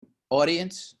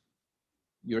Audience,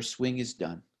 your swing is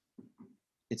done.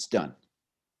 It's done.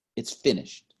 It's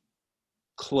finished.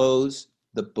 Close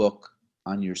the book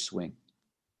on your swing.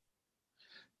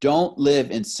 Don't live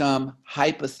in some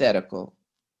hypothetical,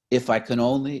 if I could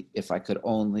only, if I could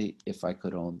only, if I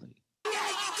could only.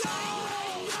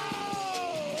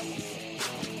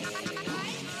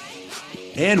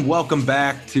 And welcome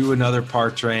back to another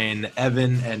Par Train.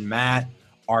 Evan and Matt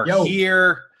are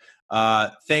here.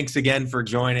 Thanks again for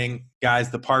joining.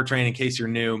 Guys, the Par Train, in case you're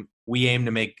new, we aim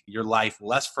to make your life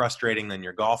less frustrating than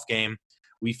your golf game.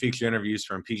 We feature interviews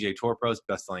from PGA Tour pros,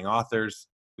 best-selling authors.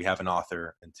 We have an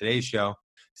author in today's show,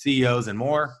 CEOs, and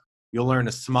more. You'll learn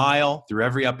to smile through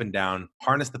every up and down,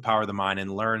 harness the power of the mind,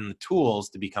 and learn the tools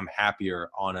to become happier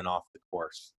on and off the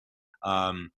course.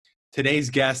 Today's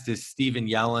guest is Stephen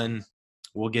Yellin.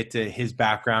 We'll get to his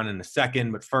background in a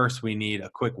second, but first we need a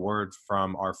quick word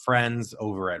from our friends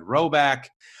over at Rhoback.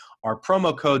 Our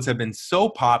promo codes have been so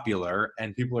popular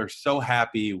and people are so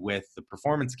happy with the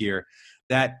performance gear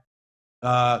that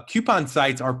coupon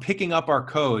sites are picking up our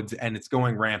codes and it's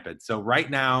going rampant. So right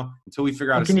now, until we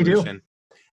figure out a solution,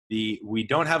 we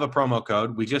don't have a promo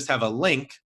code. We just have a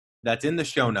link that's in the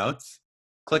show notes.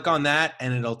 Click on that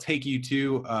and it'll take you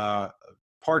to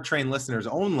Par Train listeners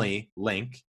only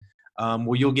link.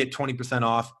 Where you'll get 20%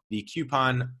 off. The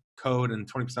coupon code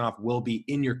and 20% off will be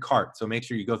in your cart. So make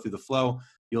sure you go through the flow.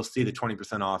 You'll see the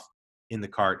 20% off in the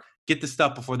cart. Get the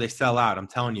stuff before they sell out. I'm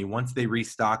telling you, once they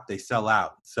restock, they sell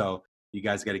out. So you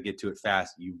guys got to get to it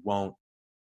fast. You won't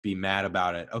be mad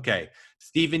about it. Okay,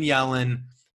 Stephen Yellin.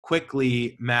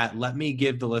 Quickly, Matt, let me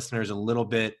give the listeners a little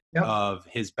bit of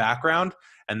his background.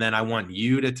 And then I want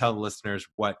you to tell the listeners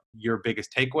what your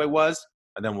biggest takeaway was.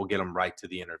 And then we'll get them right to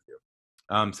the interview.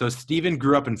 So Stephen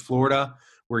grew up in Florida,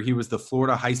 where he was the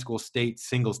Florida High School State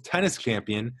singles tennis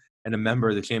champion and a member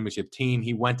of the championship team.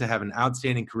 He went to have an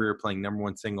outstanding career playing number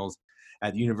one singles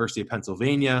at the University of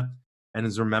Pennsylvania and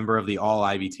is a member of the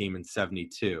All-Ivy team in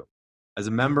 '72. As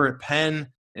a member at Penn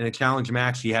in a challenge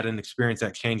match, he had an experience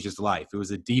that changed his life. It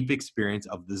was a deep experience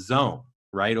of the zone,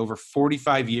 right? Over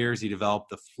 45 years, he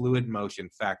developed the Fluid Motion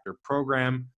Factor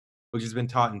program, which has been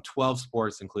taught in 12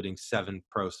 sports, including 7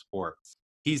 pro sports.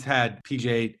 He's had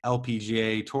PGA,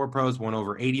 LPGA Tour pros, won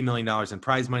over $80 million in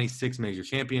prize money, 6 major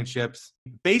championships.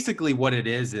 Basically what it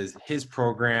is his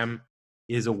program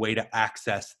is a way to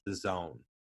access the zone.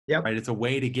 Yep. Right? It's a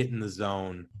way to get in the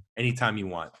zone anytime you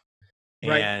want.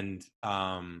 Right. And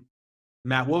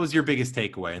Matt, what was your biggest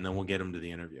takeaway? And then we'll get him to the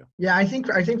interview. Yeah, I think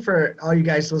for all you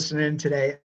guys listening in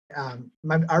today,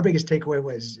 our biggest takeaway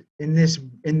was in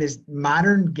this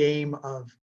modern game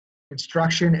of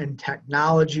instruction and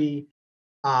technology,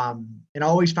 and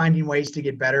always finding ways to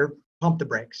get better, pump the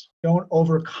brakes. Don't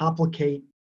overcomplicate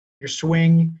your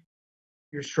swing,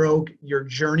 your stroke, your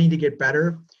journey to get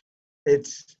better. I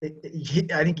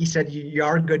think he said you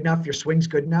are good enough, your swing's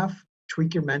good enough.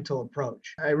 Tweak your mental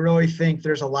approach. I really think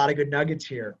there's a lot of good nuggets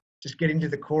here. Just getting to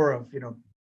the core of,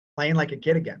 playing like a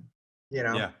kid again,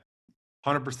 Yeah,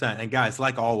 100%. And guys,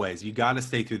 like always, you got to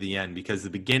stay through the end because the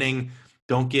beginning –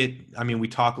 we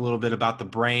talk a little bit about the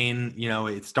brain,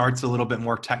 it starts a little bit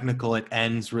more technical. It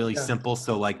ends really simple.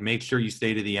 So make sure you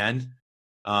stay to the end.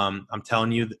 I'm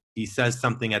telling you, he says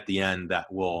something at the end that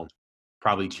will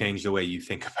probably change the way you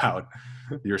think about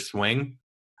your swing.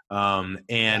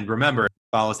 And remember,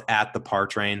 follow us at the Par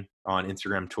Train on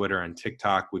Instagram, Twitter, and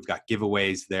TikTok. We've got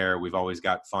giveaways there. We've always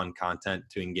got fun content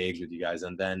to engage with you guys.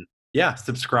 And then,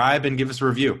 subscribe and give us a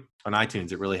review on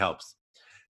iTunes. It really helps.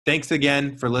 Thanks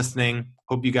again for listening.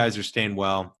 Hope you guys are staying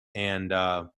well. And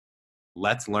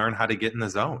let's learn how to get in the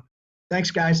zone.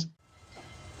 Thanks, guys.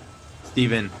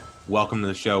 Stephen, welcome to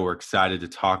the show. We're excited to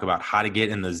talk about how to get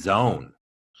in the zone.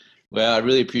 Well, I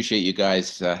really appreciate you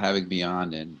guys having me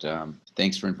on, and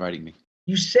thanks for inviting me.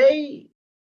 You say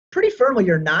pretty firmly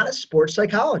you're not a sports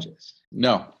psychologist.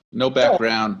 No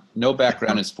background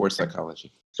in sports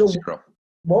psychology. So Zero.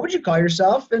 What would you call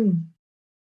yourself? And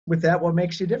with that, what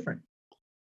makes you different?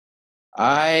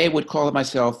 I would call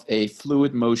myself a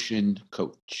fluid motion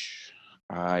coach.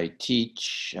 I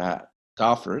teach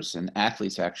golfers and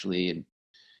athletes actually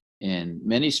in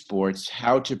many sports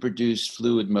how to produce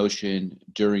fluid motion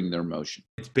during their motion.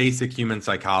 It's basic human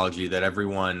psychology that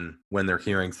everyone, when they're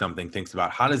hearing something, thinks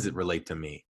about how does it relate to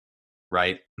me,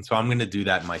 right? And so I'm going to do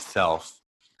that myself,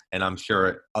 and I'm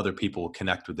sure other people will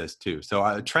connect with this too. So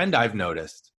a trend I've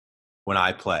noticed when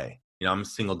I play, I'm a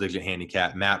single-digit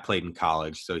handicap. Matt played in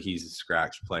college, so he's a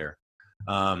scratch player.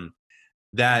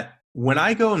 That when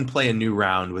I go and play a new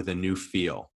round with a new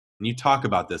feel, and you talk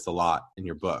about this a lot in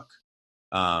your book,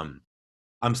 I'm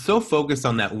so focused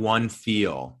on that one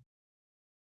feel,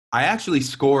 I actually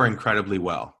score incredibly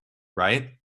well. right?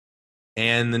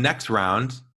 And the next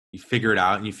round, you figure it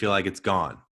out and you feel like it's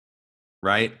gone,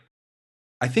 right?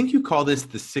 I think you call this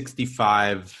the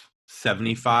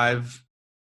 65-75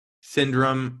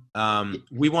 syndrome.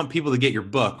 We want people to get your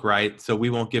book, right? So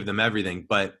we won't give them everything,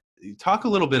 but talk a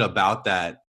little bit about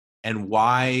that and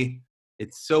why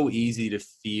it's so easy to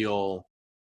feel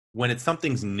when it's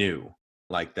something's new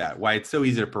like that, why it's so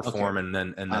easy to perform and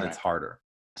then it's harder.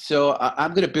 So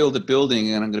I'm going to build a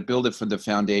building, and I'm going to build it from the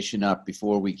foundation up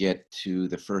before we get to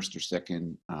the first or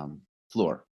second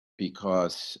floor,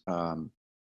 because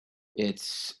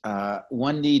it's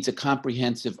one needs a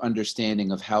comprehensive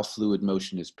understanding of how fluid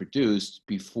motion is produced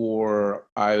before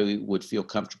I would feel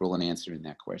comfortable in answering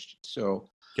that question. So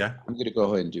I'm going to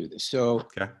go ahead and do this. So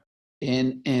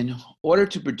in order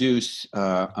to produce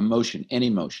a motion, any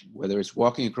motion, whether it's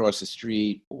walking across the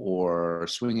street or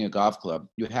swinging a golf club,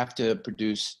 you have to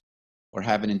produce or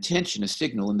have an intention, a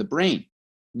signal in the brain.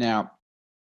 Now,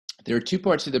 there are two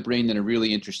parts of the brain that are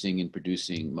really interesting in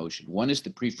producing motion. One is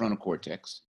the prefrontal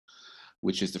cortex,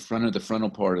 which is the front of the frontal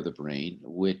part of the brain,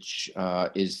 which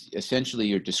is essentially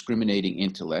your discriminating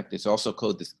intellect. It's also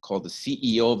called the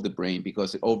CEO of the brain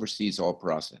because it oversees all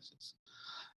processes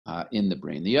in the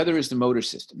brain. The other is the motor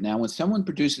system. Now, when someone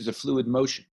produces a fluid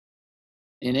motion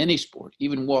in any sport,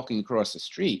 even walking across the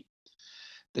street,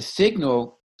 that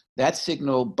signal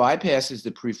bypasses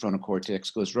the prefrontal cortex,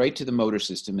 goes right to the motor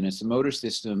system, and it's the motor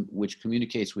system which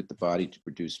communicates with the body to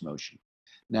produce motion.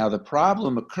 Now, the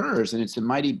problem occurs, and it's a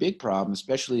mighty big problem,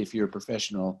 especially if you're a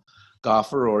professional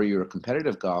golfer or you're a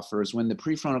competitive golfer, is when the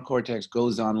prefrontal cortex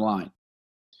goes online,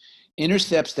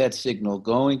 intercepts that signal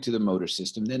going to the motor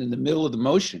system. Then in the middle of the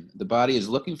motion, the body is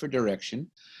looking for direction.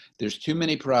 There's too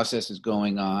many processes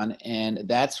going on, and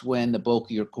that's when the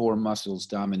bulkier core muscles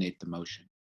dominate the motion.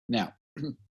 Now,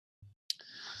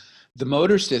 the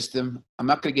motor system, I'm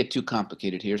not going to get too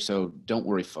complicated here, so don't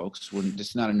worry, folks. This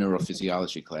is not a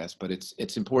neurophysiology class, but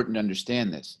it's important to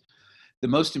understand this. The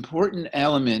most important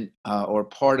element or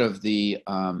part of the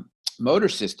motor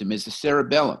system is the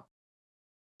cerebellum.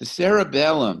 The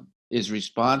cerebellum is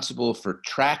responsible for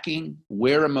tracking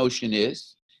where emotion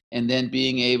is and then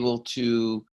being able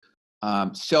to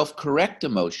self-correct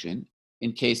emotion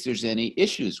in case there's any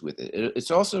issues with it.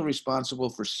 It's also responsible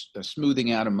for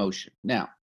smoothing out emotion. Now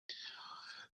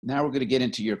we're going to get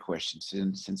into your questions,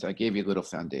 since I gave you a little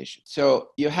foundation. So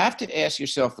you have to ask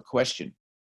yourself the question.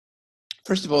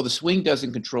 First of all, the swing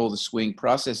doesn't control the swing.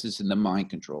 Processes in the mind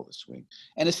control the swing.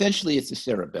 And essentially, it's the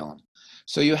cerebellum.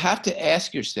 So you have to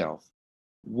ask yourself,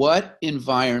 what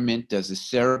environment does the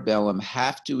cerebellum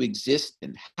have to exist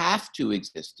in?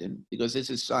 Because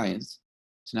this is science.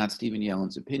 It's not Stephen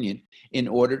Yellen's opinion, in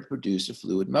order to produce a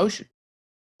fluid motion.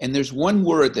 And there's one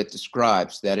word that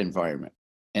describes that environment.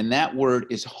 And that word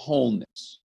is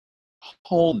wholeness.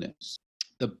 Wholeness.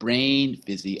 The brain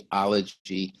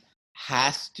physiology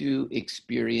has to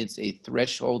experience a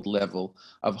threshold level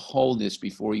of wholeness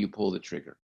before you pull the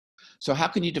trigger. So how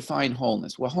can you define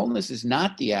wholeness? Well, wholeness is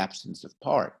not the absence of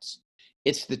parts.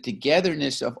 It's the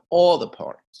togetherness of all the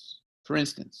parts. For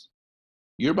instance,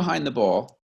 you're behind the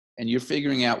ball and you're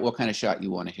figuring out what kind of shot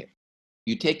you want to hit.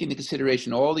 You take into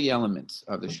consideration all the elements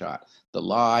of the shot, the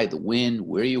lie, the wind,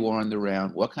 where you are on the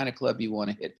round, what kind of club you want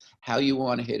to hit, how you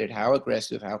want to hit it, how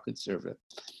aggressive, how conservative.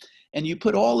 And you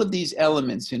put all of these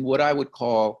elements in what I would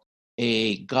call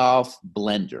a golf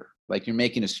blender, like you're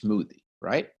making a smoothie,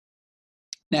 right?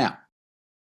 Now,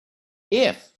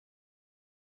 if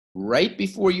right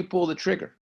before you pull the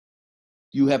trigger,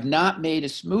 you have not made a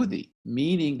smoothie,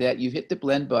 meaning that you hit the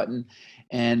blend button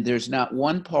and there's not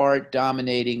one part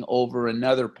dominating over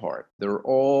another part, they're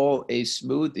all a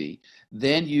smoothie,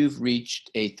 then you've reached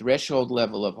a threshold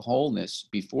level of wholeness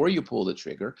before you pull the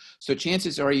trigger. So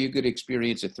chances are you're going to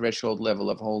experience a threshold level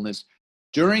of wholeness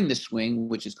during the swing,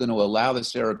 which is going to allow the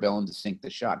cerebellum to sink the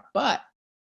shot. But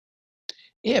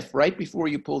if right before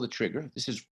you pull the trigger, this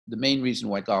is the main reason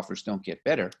why golfers don't get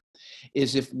better,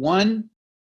 is if one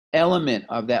element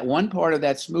of that one part of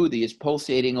that smoothie is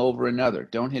pulsating over another.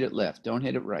 Don't hit it left. Don't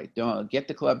hit it right. Don't get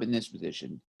the club in this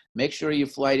position. Make sure you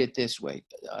flight it this way.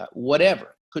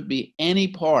 Whatever. Could be any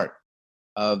part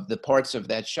of the parts of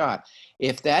that shot.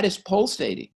 If that is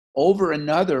pulsating over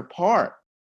another part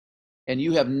and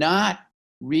you have not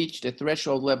reached a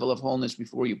threshold level of wholeness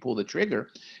before you pull the trigger,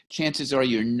 chances are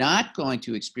you're not going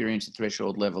to experience the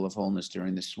threshold level of wholeness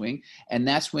during the swing. And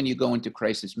that's when you go into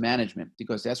crisis management,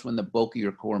 because that's when the bulk of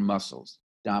your core muscles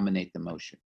dominate the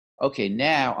motion. Okay,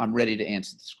 now I'm ready to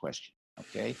answer this question.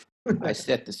 Okay, I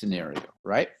set the scenario,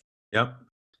 right? Yep.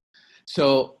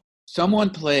 So someone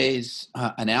plays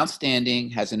has an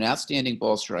outstanding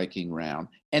ball striking round,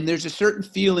 and there's a certain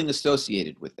feeling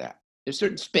associated with that. There's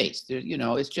certain space. There,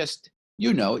 it's just,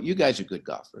 you guys are good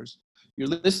golfers. Your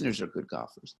listeners are good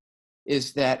golfers.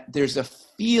 Is that there's a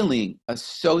feeling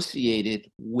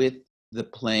associated with the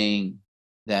playing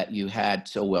that you had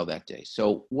so well that day.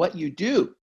 So what you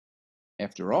do,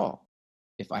 after all,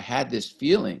 if I had this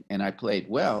feeling and I played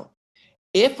well,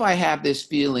 if I have this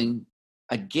feeling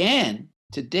again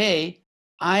today,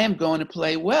 I am going to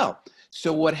play well.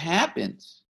 So what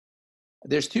happens,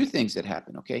 there's two things that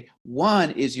happen, okay? One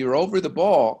is you're over the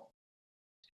ball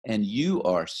and you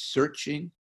are searching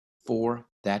for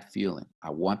that feeling. I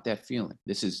want that feeling.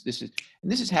 This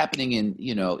is happening in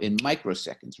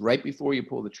microseconds, right before you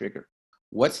pull the trigger.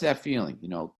 What's that feeling?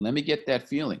 Let me get that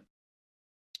feeling.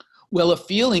 Well, a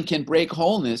feeling can break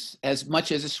wholeness as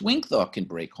much as a swing thought can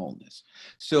break wholeness.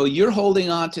 So you're holding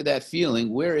on to that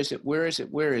feeling. Where is it? Where is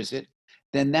it? Where is it?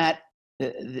 Then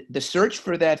the search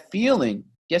for that feeling,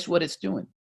 guess what it's doing?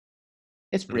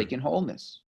 It's breaking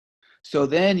wholeness. So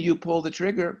then you pull the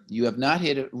trigger. You have not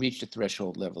reached a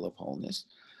threshold level of wholeness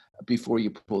before you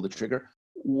pull the trigger.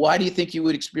 Why do you think you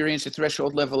would experience a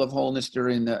threshold level of wholeness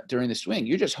during the swing?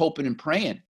 You're just hoping and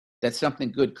praying that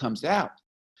something good comes out.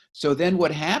 So then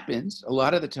what happens a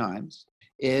lot of the times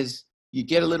is you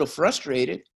get a little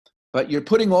frustrated, but you're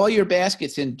putting all your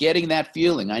baskets in getting that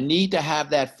feeling. I need to have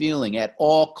that feeling at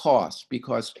all costs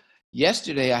because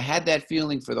yesterday I had that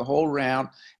feeling for the whole round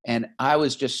and I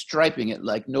was just striping it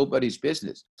like nobody's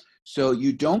business. So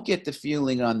you don't get the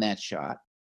feeling on that shot.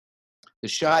 The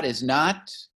shot is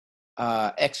not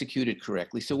executed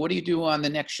correctly. So what do you do on the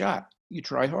next shot? You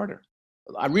try harder.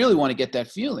 I really want to get that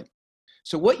feeling.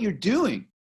 So what you're doing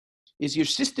is you're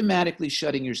systematically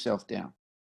shutting yourself down.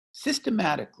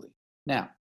 Systematically.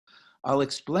 Now, I'll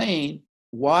explain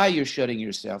why you're shutting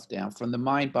yourself down from the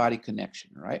mind-body connection,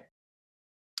 right?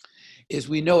 Is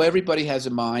we know everybody has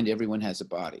a mind, everyone has a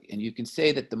body. And you can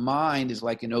say that the mind is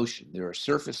like an ocean. There are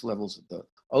surface levels of the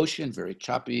ocean, very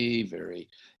choppy, very,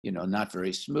 not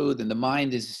very smooth. And the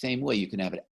mind is the same way. You can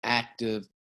have an active,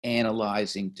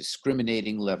 analyzing,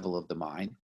 discriminating level of the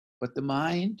mind, but the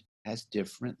mind has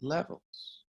different levels.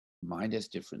 Mind has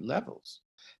different levels.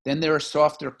 Then there are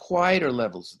softer, quieter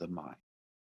levels of the mind.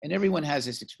 And everyone has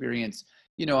this experience,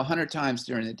 100 times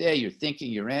during the day. You're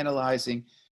thinking, you're analyzing.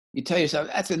 You tell yourself,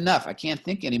 that's enough. I can't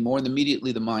think anymore. And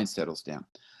immediately the mind settles down.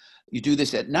 You do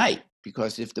this at night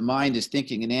because if the mind is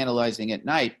thinking and analyzing at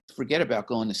night, forget about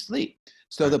going to sleep.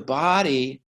 So the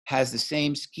body has the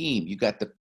same scheme. You got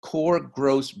the core,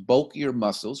 gross, bulkier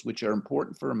muscles, which are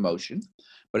important for emotion.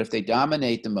 But if they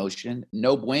dominate the motion,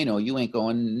 no bueno, you ain't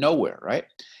going nowhere, right?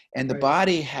 And the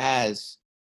body has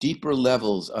deeper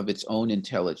levels of its own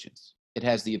intelligence. It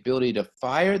has the ability to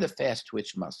fire the fast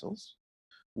twitch muscles,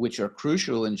 which are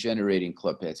crucial in generating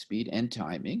club head speed and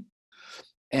timing.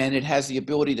 And it has the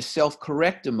ability to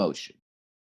self-correct emotion.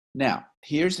 Now,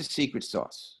 here's the secret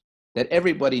sauce that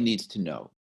everybody needs to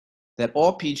know, that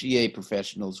all PGA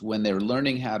professionals, when they're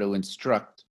learning how to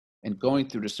instruct and going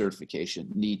through the certification,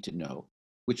 need to know,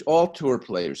 which all tour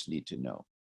players need to know.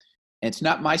 And it's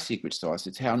not my secret sauce,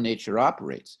 it's how nature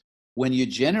operates. When you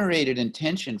generate an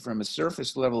intention from a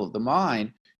surface level of the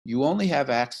mind, you only have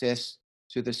access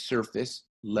to the surface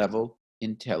level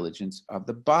intelligence of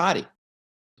the body.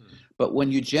 But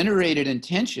when you generate an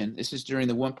intention, this is during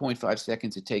the 1.5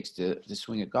 seconds it takes to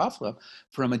swing a golf club,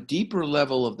 from a deeper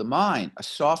level of the mind, a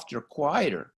softer,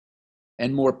 quieter,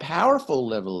 and more powerful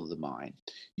level of the mind,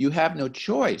 you have no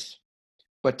choice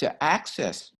but to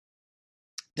access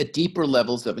the deeper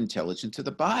levels of intelligence of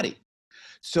the body.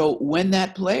 So when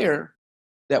that player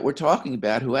that we're talking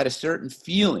about, who had a certain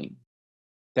feeling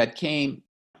that came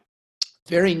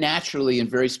very naturally and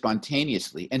very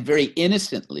spontaneously and very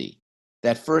innocently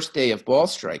that first day of ball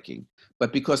striking,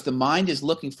 but because the mind is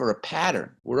looking for a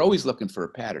pattern, we're always looking for a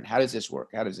pattern. How does this work?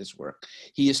 How does this work?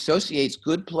 He associates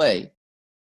good play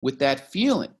with that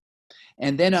feeling.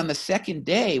 And then on the second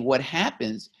day, what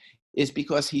happens is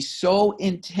because he's so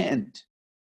intent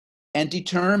and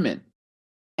determined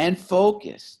and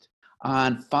focused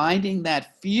on finding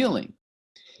that feeling,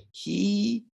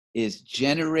 he is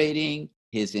generating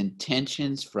his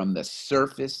intentions from the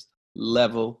surface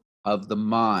level of the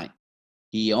mind.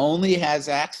 He only has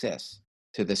access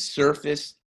to the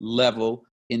surface level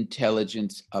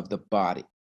intelligence of the body.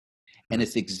 And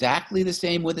it's exactly the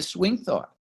same with a swing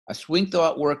thought. A swing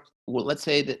thought worked, well, let's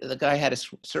say that the guy had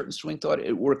a certain swing thought,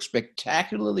 it worked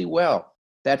spectacularly well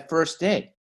that first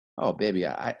day. Oh, baby,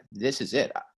 this is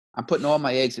it. I'm putting all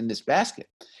my eggs in this basket.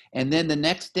 And then the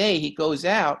next day he goes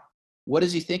out. What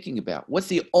is he thinking about? What's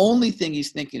the only thing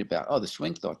he's thinking about? Oh, the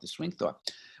swing thought, the swing thought.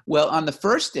 Well, on the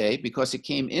first day, because it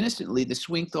came innocently, the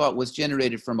swing thought was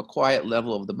generated from a quiet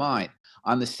level of the mind.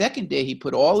 On the second day, he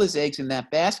put all his eggs in that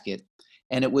basket,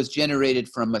 and it was generated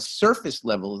from a surface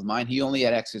level of mind. He only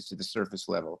had access to the surface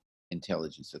level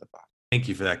intelligence of the body. Thank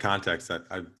you for that context.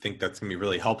 I think that's going to be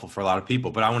really helpful for a lot of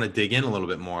people, but I want to dig in a little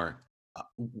bit more.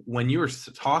 When you were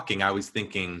talking, I was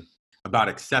thinking about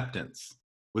acceptance,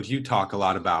 which you talk a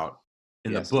lot about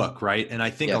in the book, right? And I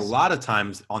think a lot of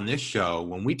times on this show,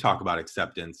 when we talk about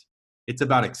acceptance, it's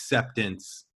about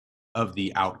acceptance of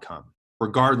the outcome,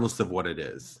 regardless of what it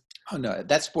is. Oh, no,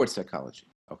 that's sports psychology.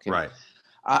 Okay. Right.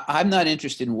 I'm not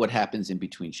interested in what happens in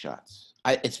between shots.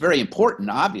 It's very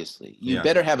important, obviously. You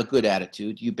better have a good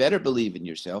attitude. You better believe in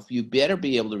yourself. You better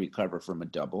be able to recover from a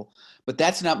double. But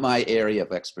that's not my area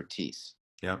of expertise.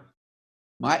 Yeah.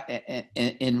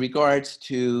 In regards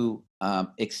to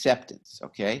acceptance,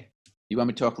 okay? You want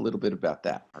me to talk a little bit about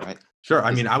that, all right? Sure.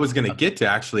 I mean, I was going to get to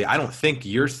actually, I don't think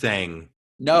you're saying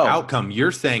no outcome.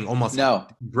 You're saying almost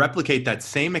replicate that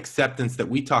same acceptance that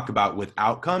we talk about with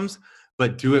outcomes,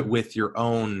 but do it with your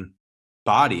own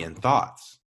body and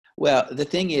thoughts. Well, the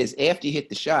thing is, after you hit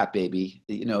the shot, baby,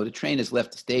 the train has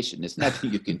left the station. There's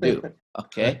nothing you can do,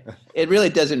 okay? It really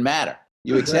doesn't matter.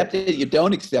 You accept it, you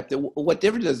don't accept it. What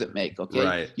difference does it make, okay?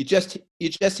 Right. You just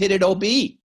hit it OB,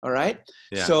 all right?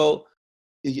 Yeah. So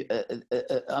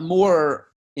a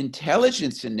more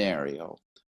intelligent scenario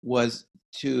was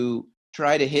to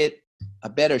try to hit a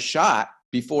better shot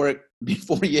before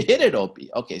you hit it OB.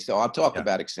 Okay, so I'll talk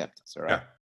about acceptance, all right? Yeah.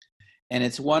 And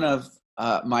it's one of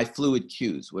my fluid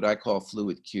cues, what I call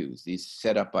fluid cues, these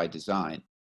set up by design,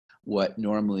 what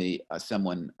normally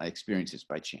someone experiences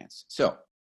by chance. So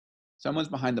someone's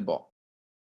behind the ball.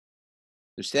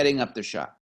 They're setting up their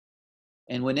shot.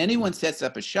 And when anyone sets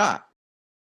up a shot,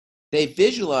 they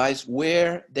visualize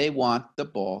where they want the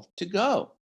ball to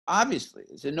go. Obviously,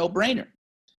 it's a no-brainer.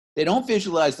 They don't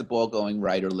visualize the ball going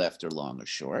right or left or long or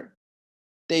short.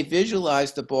 They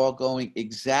visualize the ball going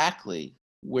exactly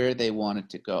where they want it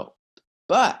to go.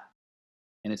 But,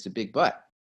 and it's a big but,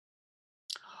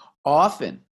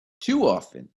 often, too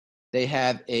often, they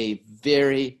have a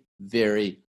very,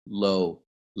 very low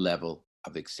level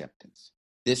of acceptance.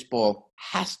 This ball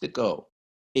has to go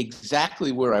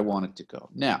exactly where I want it to go.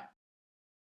 Now,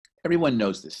 everyone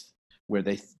knows this, where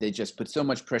they just put so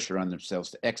much pressure on themselves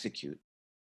to execute.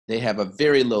 They have a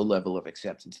very low level of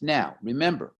acceptance. Now,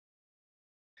 remember,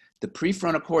 the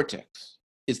prefrontal cortex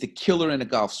is the killer in a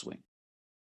golf swing.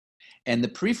 And the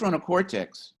prefrontal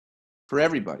cortex, for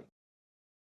everybody,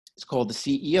 is called the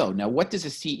CEO. Now, what does a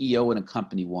CEO in a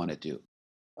company want to do?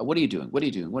 What are you doing? What are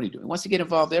you doing? What are you doing? He wants to get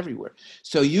involved everywhere.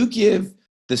 So you give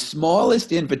the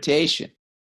smallest invitation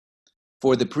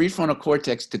for the prefrontal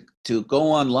cortex to go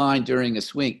online during a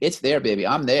swing. It's there, baby.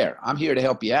 I'm there. I'm here to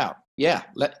help you out. Yeah,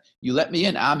 let me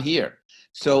in. I'm here.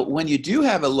 So when you do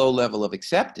have a low level of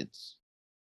acceptance,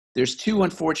 there's two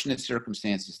unfortunate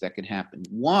circumstances that can happen.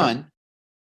 One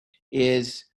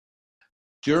is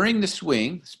during the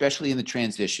swing, especially in the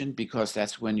transition, because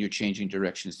that's when you're changing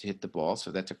directions to hit the ball.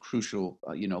 So that's a crucial,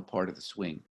 part of the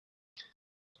swing.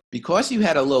 Because you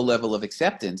had a low level of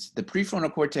acceptance, the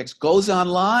prefrontal cortex goes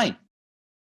online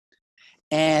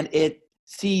and it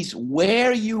sees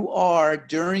where you are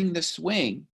during the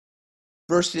swing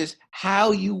versus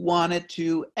how you wanted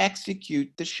to execute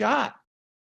the shot.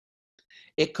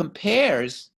 It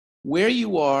compares where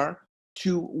you are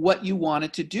to what you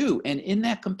wanted to do. And in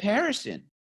that comparison,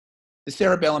 the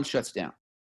cerebellum shuts down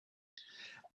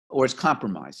or is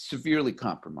compromised, severely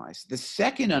compromised. The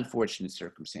second unfortunate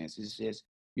circumstance is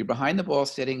you're behind the ball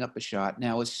setting up a shot.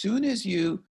 Now, as soon as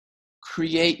you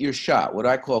create your shot, what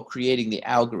I call creating the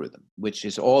algorithm, which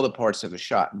is all the parts of a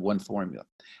shot in one formula.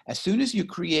 As soon as you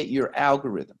create your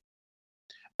algorithm,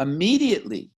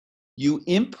 immediately you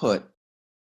input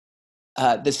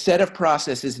the set of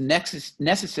processes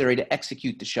necessary to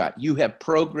execute the shot. You have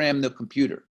programmed the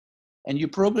computer. And you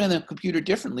program the computer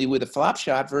differently with a flop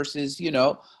shot versus,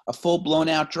 a full blown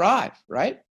out drive,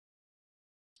 right?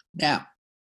 Now,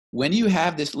 when you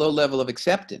have this low level of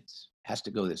acceptance, it has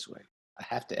to go this way. I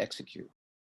have to execute.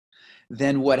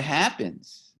 Then what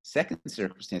happens, second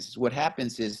circumstance, is what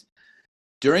happens is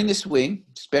during the swing,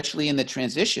 especially in the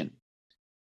transition,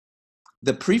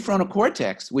 the prefrontal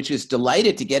cortex, which is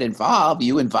delighted to get involved,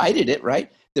 you invited it,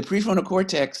 right? The prefrontal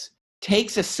cortex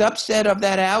takes a subset of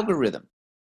that algorithm.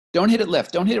 Don't hit it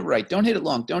left, don't hit it right, don't hit it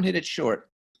long, don't hit it short.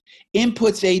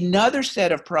 Inputs another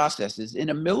set of processes in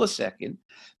a millisecond.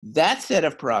 That set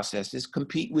of processes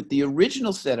compete with the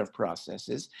original set of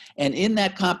processes. And in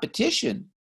that competition,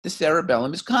 the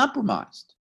cerebellum is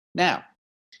compromised. Now,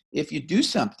 if you do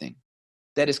something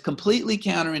that is completely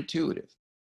counterintuitive,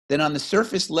 then on the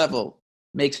surface level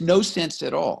makes no sense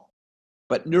at all.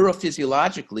 But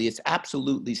neurophysiologically, it's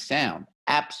absolutely sound.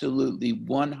 absolutely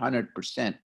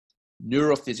 100%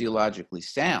 neurophysiologically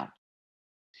sound,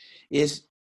 is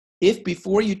if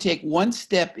before you take one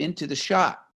step into the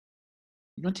shot,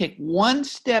 you don't take one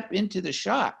step into the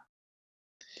shot,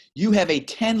 you have a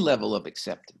 10 level of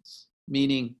acceptance,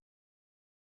 meaning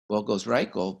ball goes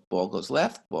right, ball goes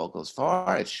left, ball goes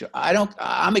far.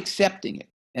 I'm accepting it.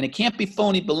 And it can't be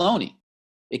phony baloney.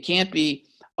 It can't be,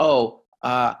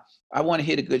 I want to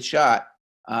hit a good shot.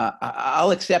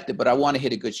 I'll accept it, but I want to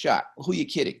hit a good shot. Well, who are you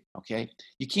kidding? Okay.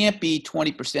 You can't be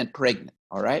 20% pregnant.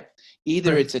 All right.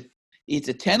 Either it's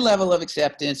a 10 level of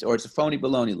acceptance or it's a phony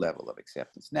baloney level of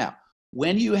acceptance. Now,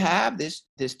 when you have this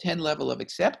 10 level of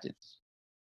acceptance,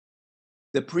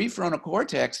 the prefrontal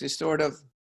cortex is sort of,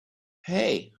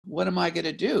 hey, what am I going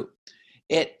to do?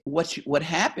 What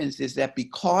happens is that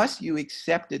because you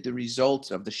accepted the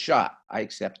results of the shot, I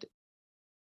accept it.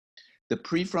 The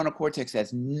prefrontal cortex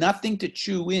has nothing to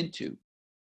chew into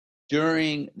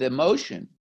during the motion,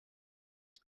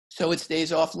 so it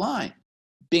stays offline.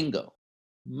 Bingo.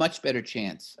 Much better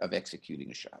chance of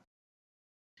executing a shot.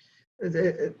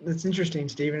 It's interesting,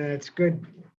 Stephen, and it's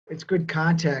good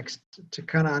context to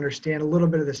kind of understand a little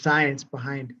bit of the science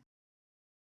behind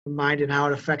the mind and how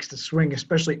it affects the swing,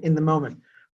 especially in the moment.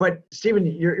 But Stephen,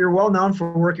 you're well known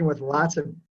for working with lots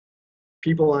of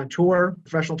people on tour,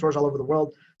 professional tours all over the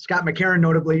world. Scott McCarron,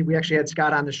 notably, we actually had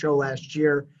Scott on the show last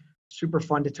year. Super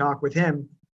fun to talk with him.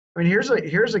 I mean, here's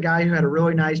a guy who had a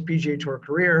really nice PGA Tour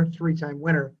career, 3-time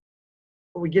winner.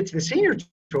 But we get to the senior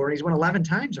tour, and he's won 11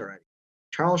 times already.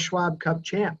 Charles Schwab Cup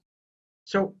champ.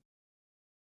 So,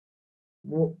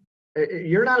 well,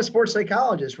 you're not a sports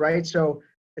psychologist, right? So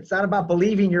it's not about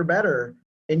believing you're better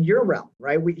in your realm,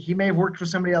 right? He may have worked for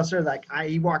somebody else there. Like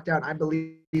he walked out, I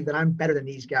believe that I'm better than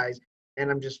these guys, and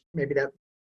I'm just maybe that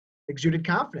exuded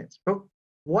confidence. But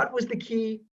what was the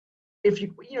key? If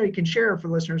you can share for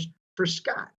listeners for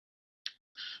Scott,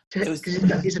 because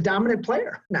he's a dominant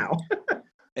player now.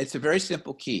 It's a very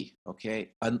simple key,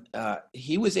 okay?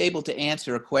 He was able to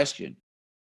answer a question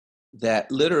that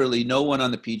literally no one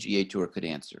on the PGA Tour could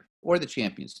answer, or the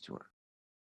Champions Tour.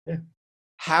 Yeah.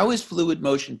 How is fluid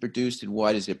motion produced and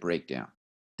why does it break down?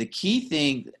 The key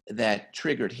thing that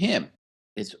triggered him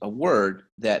is a word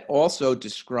that also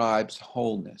describes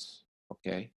wholeness,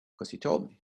 okay? Because he told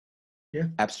me. Yeah.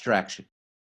 Abstraction.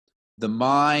 The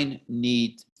mind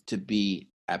needs to be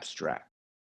abstract.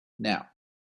 Now,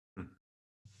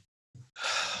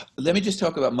 let me just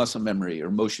talk about muscle memory or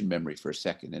motion memory for a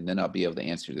second, and then I'll be able to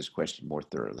answer this question more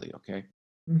thoroughly, okay?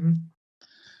 Mm-hmm.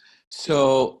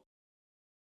 So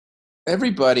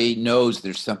everybody knows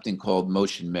there's something called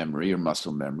motion memory or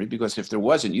muscle memory, because if there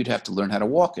wasn't, you'd have to learn how to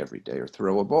walk every day or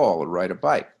throw a ball or ride a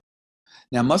bike.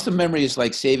 Now, muscle memory is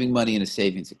like saving money in a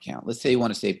savings account. Let's say you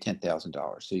want to save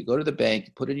 $10,000. So you go to the bank,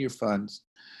 you put in your funds,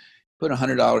 put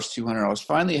 $100, $200.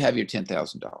 Finally, you have your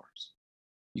 $10,000.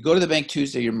 You go to the bank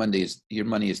Tuesday, your money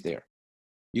is there.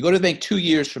 You go to the bank 2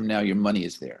 years from now, your money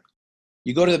is there.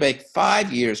 You go to the bank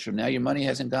 5 years from now, your money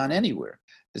hasn't gone anywhere.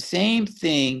 The same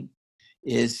thing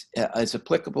is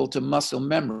applicable to muscle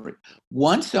memory.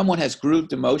 Once someone has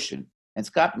grooved a motion, and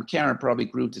Scott McCarron probably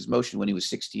grooved his motion when he was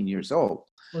 16 years old.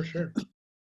 For sure.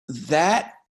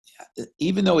 That,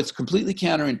 even though it's completely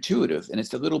counterintuitive and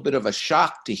it's a little bit of a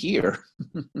shock to hear,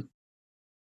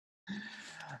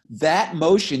 that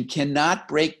motion cannot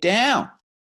break down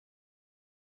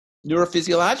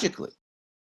neurophysiologically.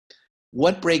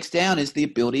 What breaks down is the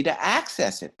ability to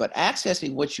access it. But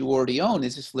accessing what you already own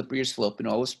is a slipperier slope in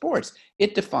all the sports.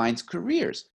 It defines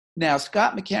careers. Now,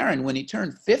 Scott McCarron, when he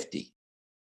turned 50,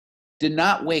 did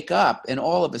not wake up and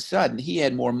all of a sudden he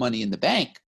had more money in the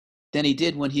bank than he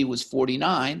did when he was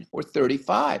 49 or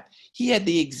 35. He had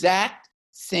the exact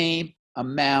same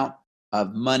amount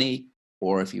of money,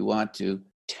 or if you want to,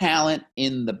 talent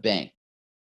in the bank.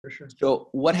 For sure. So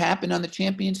what happened on the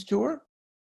Champions Tour?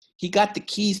 He got the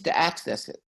keys to access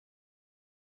it.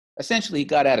 Essentially, he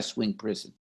got out of swing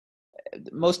prison.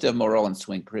 Most of them are all in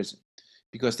swing prison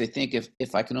because they think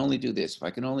if I can only do this, if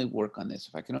I can only work on this,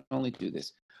 if I can only do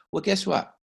this. Well, guess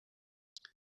what?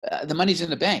 The money's in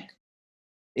the bank.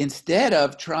 Instead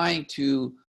of trying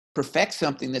to perfect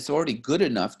something that's already good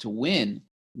enough to win,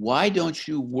 why don't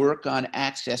you work on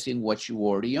accessing what you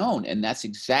already own? And that's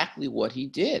exactly what he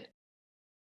did.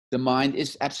 The mind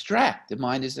is abstract. The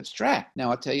mind is abstract. Now,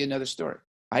 I'll tell you another story.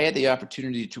 I had the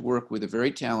opportunity to work with a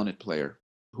very talented player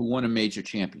who won a major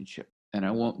championship, and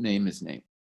I won't name his name.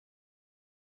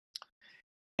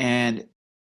 And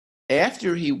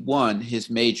after he won his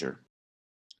major,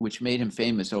 which made him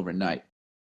famous overnight,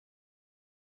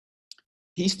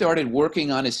 he started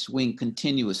working on his swing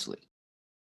continuously.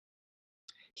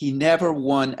 He never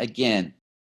won again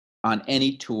on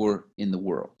any tour in the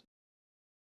world.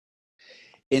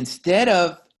 Instead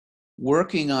of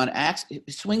working on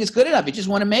swing is good enough. He just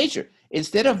won a major.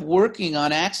 Instead of working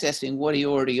on accessing what he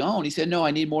already owned, he said, no,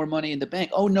 I need more money in the bank.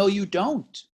 Oh, no, you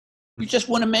don't. You just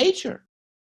won a major.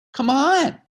 Come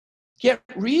on, get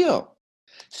real.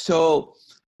 So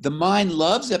the mind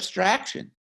loves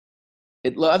abstraction.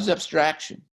 It loves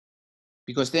abstraction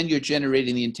because then you're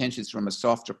generating the intentions from a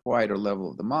softer, quieter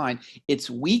level of the mind. It's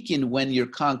weakened when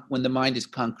when the mind is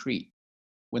concrete.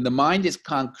 When the mind is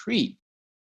concrete,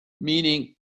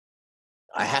 meaning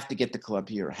I have to get the club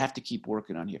here. I have to keep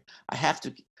working on here. I have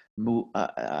to move,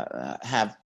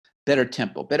 have better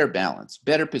tempo, better balance,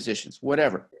 better positions,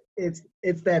 whatever. It's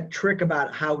that trick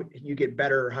about how you get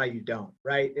better or how you don't,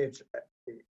 right? It's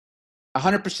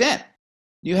 100%.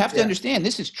 You have to understand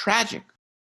this is tragic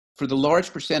for the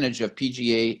large percentage of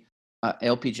PGA,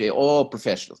 LPGA, all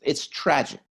professionals. It's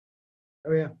tragic.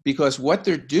 Oh yeah. Because what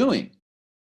they're doing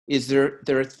is they're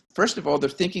first of all, they're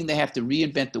thinking they have to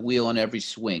reinvent the wheel on every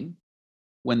swing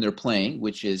when they're playing,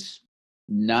 which is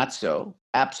not so,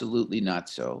 absolutely not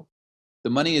so. The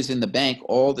money is in the bank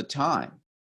all the time.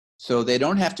 So they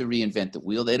don't have to reinvent the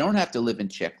wheel. They don't have to live in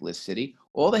checklist city.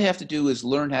 All they have to do is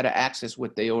learn how to access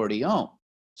what they already own.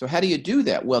 So how do you do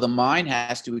that? Well, the mind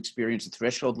has to experience a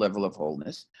threshold level of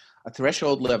wholeness, a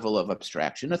threshold level of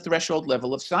abstraction, a threshold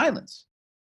level of silence.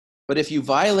 But if you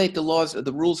violate the laws of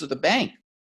the rules of the bank,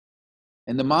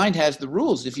 and the mind has the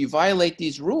rules, if you violate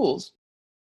these rules,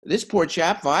 this poor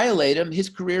chap violated them, his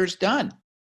career is done.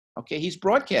 Okay, he's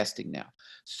broadcasting now.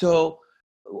 So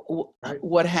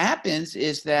what happens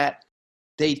is that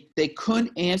they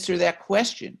couldn't answer that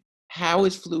question. How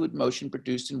is fluid motion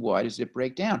produced and why does it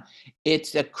break down?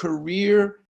 It's a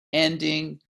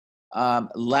career-ending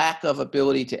lack of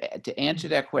ability to answer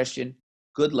that question.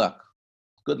 Good luck.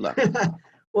 Good luck.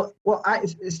 well,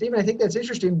 Stephen, I think that's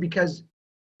interesting because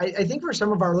I think for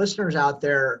some of our listeners out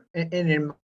there, and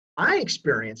in my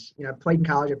experience, I played in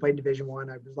college, I played Division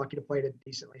I. I was lucky to play at a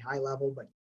decently high level, but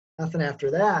nothing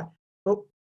after that. But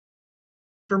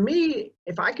for me,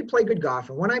 if I could play good golf,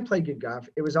 and when I played good golf,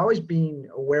 it was always being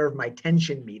aware of my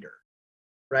tension meter,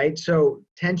 right? So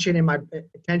tension in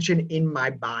my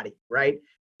body, right?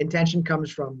 And tension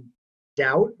comes from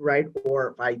doubt, right? Or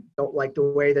if I don't like the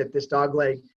way that this dog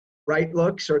leg right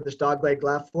looks or this dog leg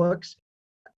left looks,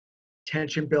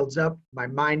 tension builds up, my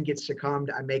mind gets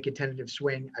succumbed, I make a tentative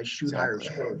swing, I shoot higher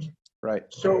scores. Right.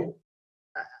 So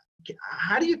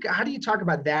how do you talk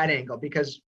about that angle?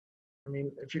 Because I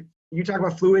mean, if you talk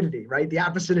about fluidity, right? The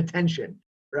opposite of tension,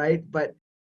 right? But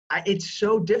it's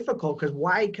so difficult because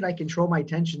why could I control my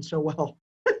tension so well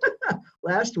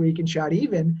last week and shot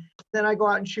even? Then I go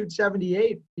out and shoot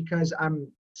 78 because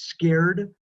I'm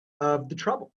scared of the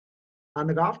trouble on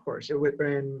the golf course.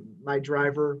 And my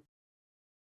driver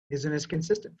isn't as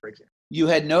consistent, for example. You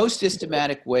had no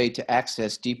systematic way to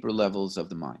access deeper levels of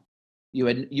the mind. You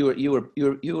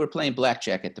were playing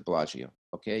blackjack at the Bellagio.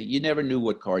 Okay, you never knew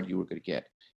what card you were going to get.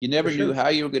 You never knew how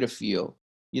you were going to feel.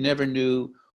 You never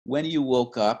knew when you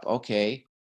woke up. Okay,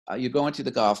 you're going to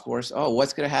the golf course. Oh,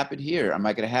 what's going to happen here? Am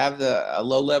I going to have a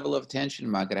low level of tension?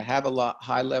 Am I going to have a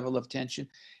high level of tension?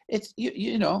 It's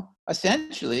you know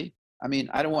essentially. I mean,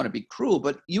 I don't want to be cruel,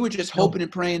 but you were just hoping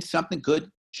and praying something good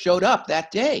showed up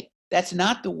that day. That's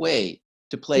not the way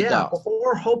to play golf.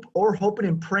 Or hoping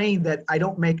and praying that I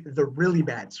don't make the really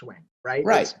bad swing. Right.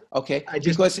 Right. Okay. I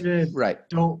just don't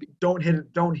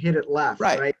hit it left.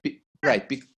 Right.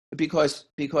 Right.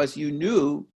 Because you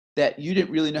knew that you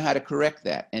didn't really know how to correct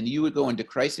that, and you would go into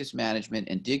crisis management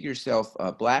and dig yourself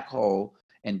a black hole,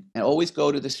 and always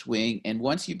go to the swing. And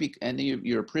once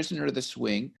you're a prisoner of the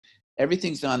swing,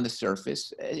 everything's on the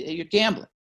surface. You're gambling.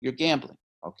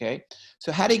 Okay.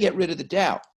 So how do you get rid of the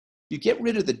doubt? You get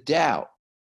rid of the doubt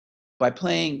by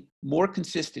playing more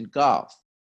consistent golf,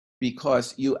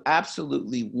 because you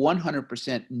absolutely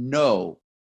 100% know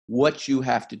what you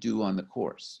have to do on the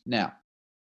course. Now,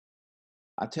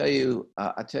 I'll tell you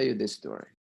this story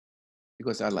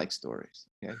because I like stories.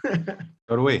 Okay.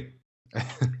 So do we.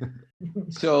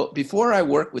 So before I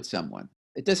work with someone,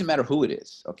 it doesn't matter who it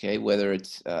is. Okay, whether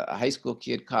it's a high school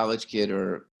kid, college kid,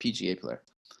 or PGA player,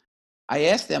 I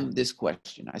ask them this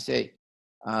question. I say,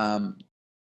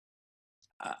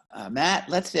 Matt,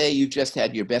 let's say you just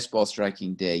had your best ball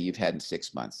striking day you've had in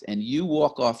 6 months, and you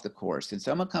walk off the course and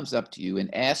someone comes up to you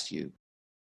and asks you,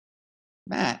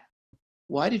 Matt,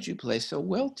 why did you play so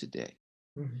well today?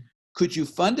 Mm-hmm. Could you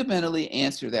fundamentally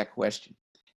answer that question?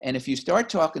 And if you start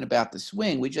talking about the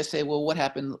swing, we just say, well, what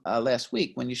happened last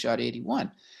week when you shot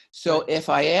 81? So if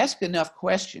I ask enough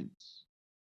questions,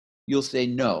 you'll say,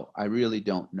 no, I really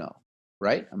don't know.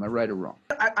 right? Am I right or wrong?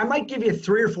 I might give you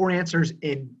 3 or 4 answers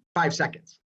in 5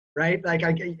 seconds, right? Like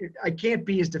I can't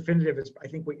be as definitive as I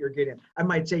think what you're getting. I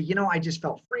might say, I just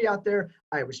felt free out there.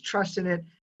 I was trusting it,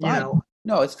 Fine.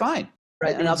 No, it's fine.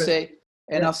 Right. And I'll say,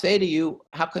 yeah. I'll say to you,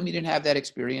 how come you didn't have that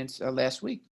experience last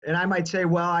week? And I might say,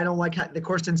 well, I don't like how the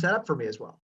course didn't set up for me as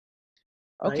well.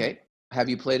 Okay. Right? Have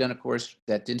you played on a course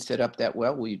that didn't set up that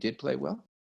well? Well, you did play well?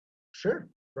 Sure.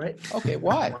 Right. Okay.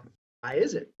 Why? Why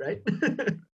is it? Right.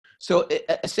 So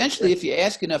essentially, if you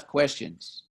ask enough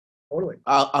questions, totally,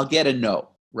 I'll get a no,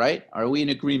 right? Are we in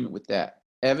agreement with that?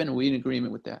 Evan, are we in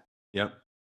agreement with that? Yep.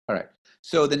 All right.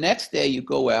 So the next day you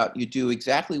go out, you do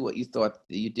exactly what you thought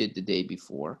that you did the day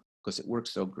before because it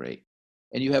works so great.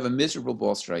 And you have a miserable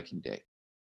ball striking day.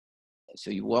 So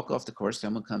you walk off the course,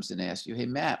 someone comes and asks you, hey,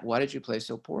 Matt, why did you play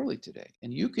so poorly today?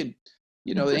 And you can,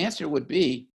 the answer would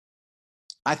be,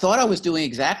 I thought I was doing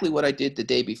exactly what I did the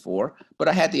day before, but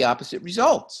I had the opposite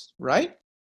results, right?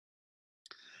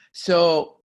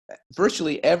 So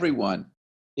virtually everyone,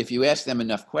 if you ask them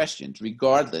enough questions,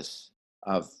 regardless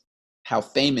of how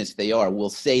famous they are, will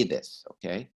say this,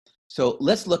 okay? So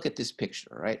let's look at this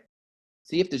picture, right?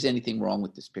 See if there's anything wrong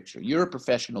with this picture. You're a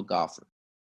professional golfer.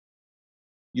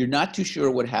 You're not too sure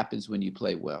what happens when you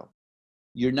play well.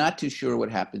 You're not too sure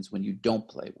what happens when you don't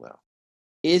play well.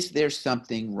 Is there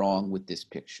something wrong with this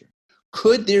picture?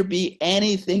 Could there be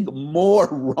anything more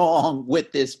wrong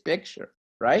with this picture,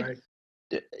 right?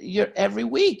 You're every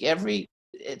week,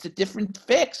 it's a different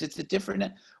fix. It's a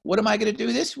different, what am I going to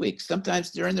do this week?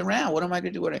 Sometimes during the round, what am I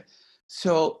going to do?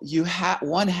 So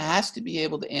one has to be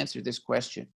able to answer this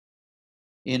question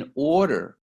in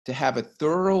order to have a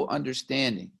thorough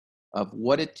understanding of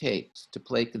what it takes to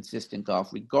play consistent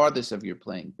golf, regardless of your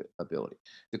playing ability.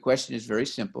 The question is very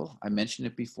simple. I mentioned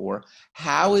it before.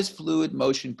 How is fluid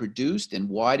motion produced and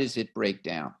why does it break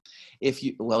down?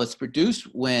 It's produced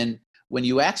when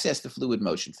you access the fluid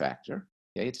motion factor.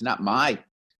 Okay, it's not my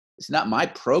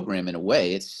program in a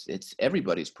way. It's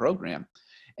everybody's program,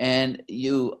 and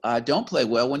you don't play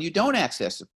well when you don't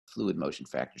access the fluid motion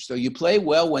factor. So you play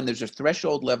well when there's a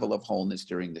threshold level of wholeness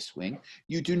during the swing.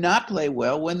 You do not play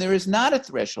well when there is not a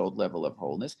threshold level of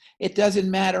wholeness. It doesn't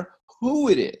matter who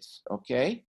it is,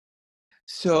 okay?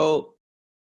 So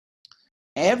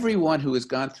everyone who has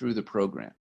gone through the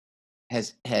program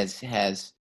has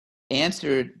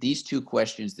answered these 2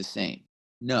 questions the same.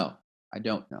 No, I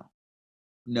don't know.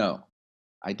 No,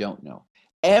 I don't know.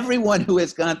 Everyone who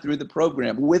has gone through the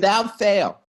program without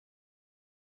fail,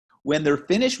 when they're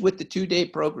finished with the 2-day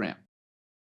program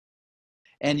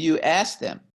and you ask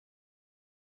them,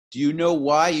 do you know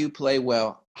why you play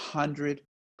well? 100%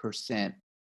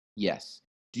 yes.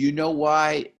 Do you know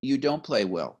why you don't play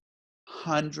well?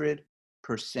 100%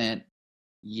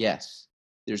 yes.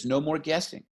 There's no more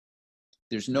guessing.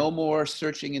 There's no more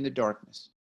searching in the darkness.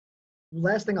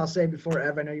 Last thing I'll say before,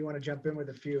 Ev, I know you want to jump in with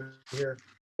a few here,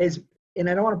 is, and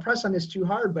I don't want to press on this too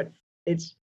hard, but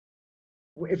it's,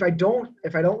 if I don't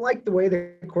like the way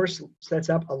the course sets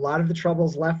up, a lot of the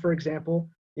troubles left, for example,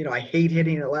 I hate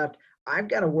hitting it left. I've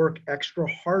got to work extra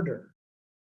harder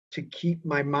to keep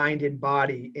my mind and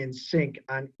body in sync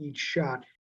on each shot,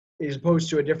 as opposed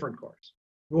to a different course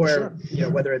where,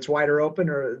 whether it's wide or open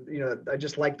or, I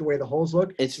just like the way the holes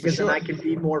look. It's because then I can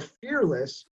be more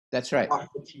fearless. That's right. Off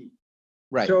the tee.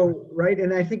 Right. So, right.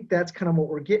 And I think that's kind of what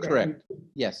we're getting Correct. at.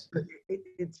 Yes.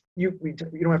 You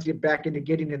don't have to get back into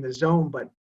getting in the zone, but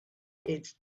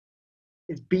it's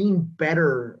being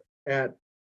better at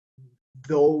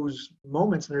those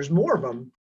moments. And there's more of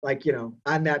them, like,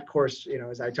 on that course,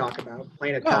 as I talk about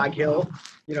playing at Cog Hill,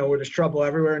 where there's trouble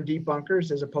everywhere in deep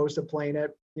bunkers, as opposed to playing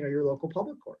at, your local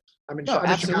public course. I'm a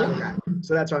Chicago guy,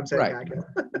 so that's why I'm saying Cog Hill.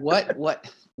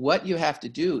 What you have to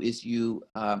do is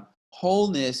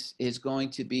wholeness is going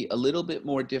to be a little bit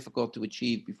more difficult to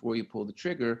achieve before you pull the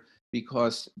trigger,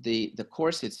 because the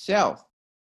course itself,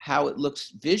 how it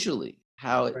looks visually,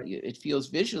 how it feels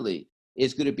visually,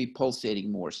 is going to be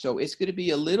pulsating more. So it's going to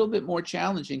be a little bit more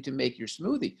challenging to make your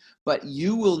smoothie, but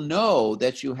you will know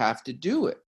that you have to do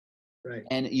it. Right.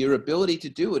 And your ability to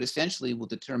do it essentially will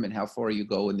determine how far you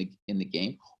go in the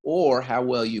game or how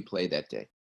well you play that day.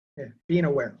 Yeah, being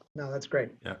aware. No, that's great.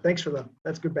 Yeah. Thanks for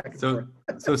that's good back and forth.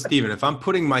 So Stephen, if I'm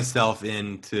putting myself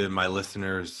into our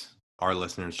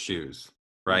listeners' shoes,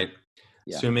 right?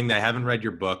 Yeah. Assuming they haven't read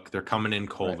your book, they're coming in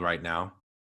cold right now.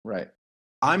 Right.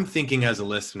 I'm thinking as a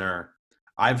listener,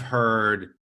 I've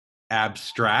heard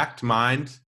abstract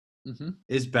mind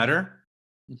is better.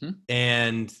 Mm-hmm.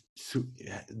 And so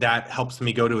that helps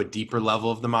me go to a deeper level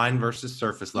of the mind versus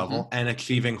surface level and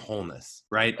achieving wholeness,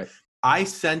 right? I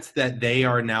sense that they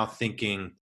are now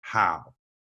thinking how.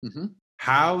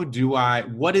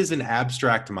 what is an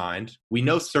abstract mind? We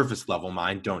know surface level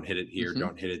mind, don't hit it here,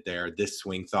 don't hit it there, this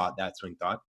swing thought, that swing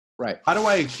thought. Right. How do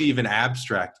I achieve an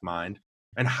abstract mind?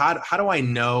 And how do I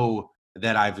know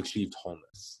that I've achieved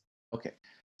wholeness? Okay.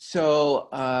 So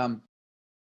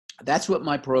that's what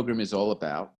my program is all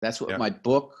about. That's what my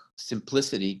book,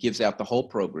 Simplicity, gives out the whole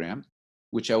program,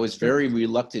 which I was very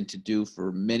reluctant to do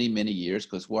for many, many years,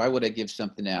 because why would I give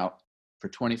something out for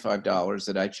 $25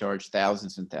 that I charge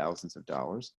thousands and thousands of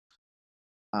dollars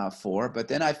for? But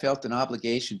then I felt an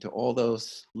obligation to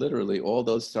literally all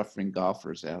those suffering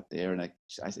golfers out there. And I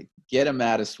said, get them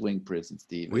out of swing prison,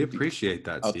 Steve. We appreciate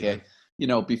that, Stephen. Okay. You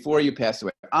know, before you pass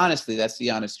away. Honestly, that's the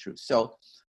honest truth. So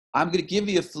I'm going to give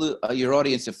you your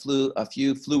audience a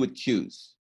few fluid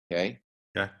cues, okay?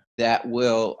 Okay. That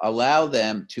will allow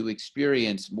them to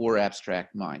experience more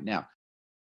abstract mind. Now,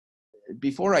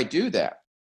 before I do that,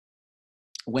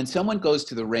 when someone goes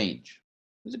to the range,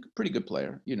 who's a pretty good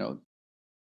player, you know,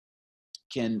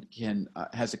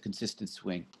 has a consistent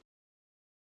swing,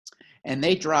 and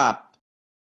they drop,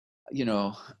 you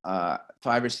know,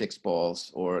 5 or 6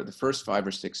 balls, or the first 5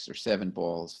 or 6 or 7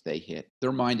 balls they hit,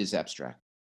 their mind is abstract.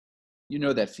 You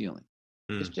know that feeling.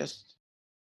 It's just,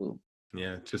 boom.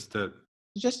 Yeah,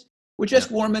 we're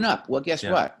just warming up. Well, guess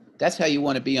what? That's how you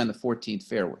want to be on the 14th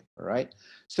fairway, all right?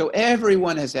 So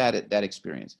everyone has had that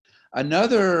experience.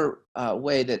 Another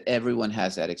way that everyone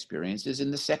has that experience is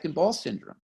in the second ball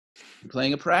syndrome. You're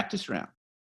playing a practice round.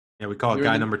 Yeah, we call it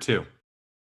guy number 2.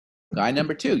 Guy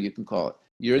number 2, you can call it.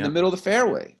 You're in the middle of the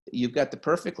fairway. You've got the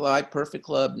perfect lie, perfect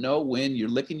club, no wind. You're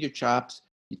licking your chops.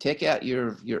 You take out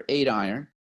your 8-iron.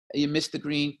 You miss the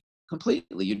green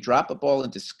completely. You drop a ball in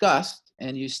disgust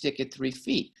and you stick it 3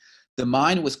 feet. The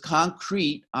mind was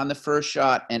concrete on the first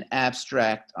shot and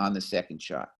abstract on the second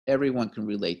shot. Everyone can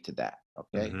relate to that.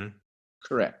 Okay. Mm-hmm.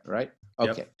 Correct. Right.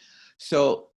 Okay. Yep.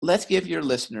 So let's give your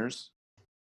listeners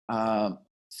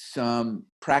some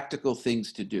practical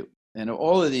things to do. And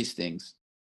all of these things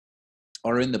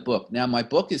are in the book. Now, my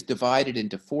book is divided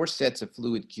into 4 sets of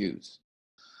fluid cues.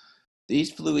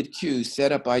 These fluid cues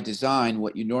set up by design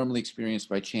what you normally experience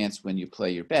by chance when you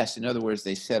play your best. In other words,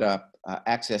 they set up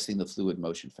accessing the fluid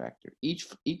motion factor. Each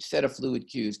set of fluid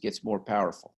cues gets more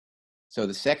powerful. So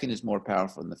the second is more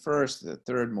powerful than the first, the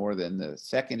third more than the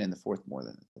second, and the fourth more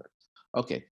than the third.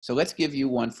 Okay, so let's give you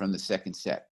one from the second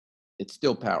set. It's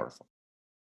still powerful.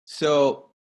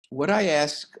 So what I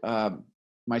ask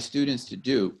my students to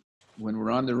do when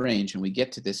we're on the range and we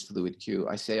get to this fluid cue,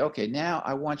 I say, okay, now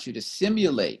I want you to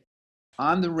simulate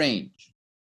on the range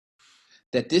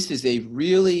that this is a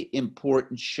really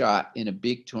important shot in a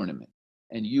big tournament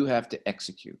and you have to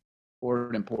execute, or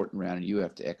an important round and you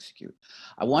have to execute.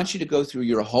 I want you to go through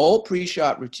your whole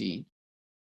pre-shot routine.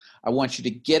 I want you to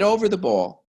get over the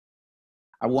ball.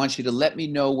 I want you to let me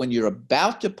know when you're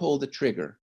about to pull the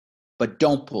trigger, but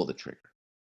don't pull the trigger.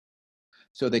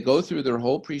 So they go through their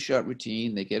whole pre-shot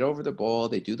routine, they get over the ball,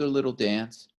 they do their little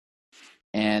dance,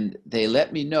 and they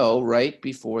let me know right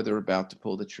before they're about to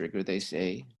pull the trigger. They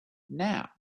say, now.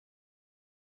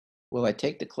 Well, I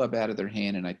take the club out of their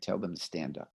hand and I tell them to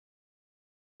stand up.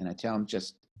 And I tell them,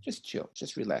 just chill,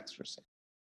 just relax for a second.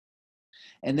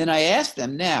 And then I ask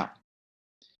them, now,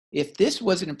 if this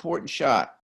was an important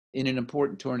shot in an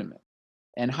important tournament,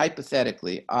 and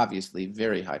hypothetically, obviously,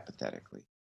 very hypothetically,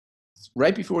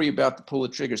 right before you're about to pull the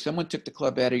trigger, someone took the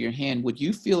club out of your hand, would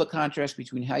you feel a contrast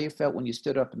between how you felt when you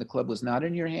stood up and the club was not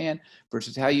in your hand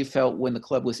versus how you felt when the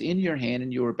club was in your hand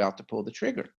and you were about to pull the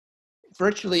trigger?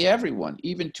 Virtually everyone,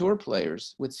 even tour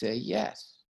players, would say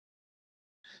yes.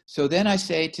 So then I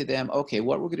say to them, okay,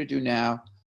 what we're going to do now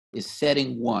is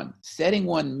setting 1. Setting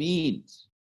 1 means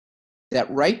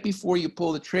that right before you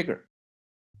pull the trigger,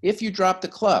 if you drop the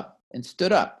club and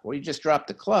stood up, or you just dropped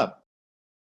the club,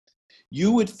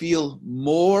 you would feel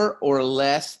more or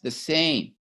less the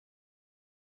same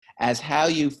as how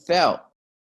you felt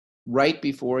right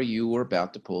before you were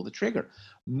about to pull the trigger.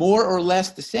 More or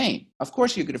less the same. Of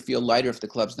course, you're going to feel lighter if the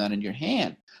club's not in your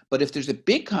hand. But if there's a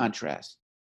big contrast,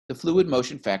 the fluid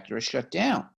motion factor is shut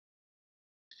down.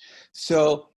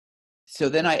 So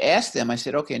then I asked them, I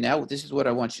said, okay, now this is what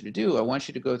I want you to do. I want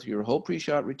you to go through your whole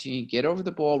pre-shot routine, get over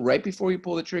the ball right before you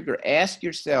pull the trigger. Ask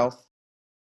yourself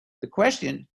the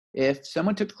question, if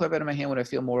someone took the club out of my hand, would I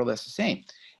feel more or less the same?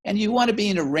 And you want to be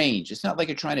in a range. It's not like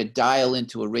you're trying to dial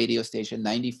into a radio station,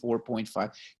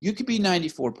 94.5. You could be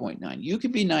 94.9. You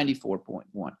could be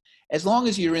 94.1. As long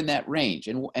as you're in that range.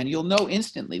 And you'll know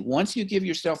instantly, once you give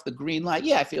yourself the green light,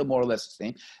 yeah, I feel more or less the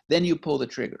same, then you pull the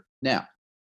trigger. Now,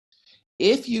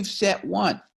 if you've set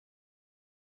 1,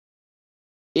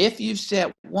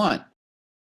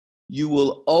 you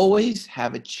will always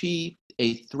have achieved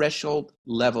a threshold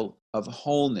level of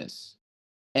wholeness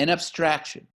and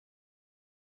abstraction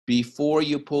before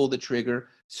you pull the trigger,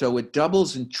 so it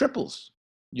doubles and triples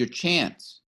your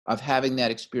chance of having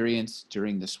that experience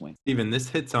during the swing. Steven, this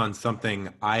hits on something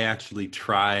I actually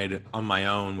tried on my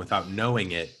own without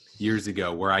knowing it years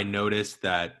ago, where I noticed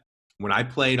that when I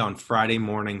played on Friday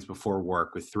mornings before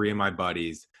work with 3 of my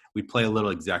buddies, we play a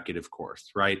little executive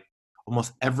course, right?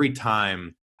 Almost every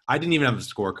time, I didn't even have a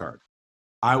scorecard.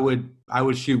 I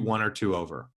would shoot 1 or 2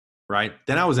 over, right?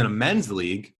 Then I was in a men's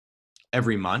league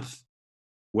every month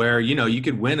where, you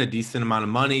could win a decent amount of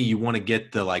money. You want to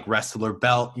get the like wrestler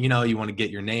belt, you want to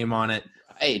get your name on it.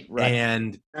 Right.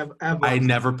 And I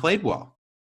never played well.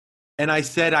 And I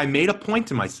said, I made a point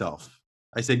to myself.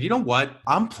 I said, you know what?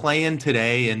 I'm playing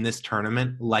today in this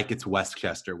tournament like it's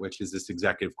Westchester, which is this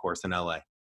executive course in LA.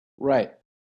 Right.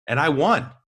 And I won.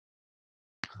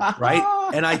 Right.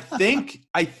 And I think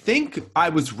I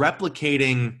was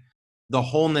replicating the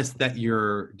wholeness that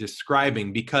you're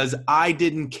describing because I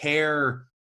didn't care.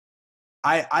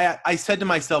 I said to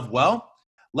myself, well,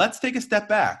 let's take a step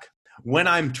back. When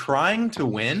I'm trying to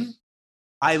win,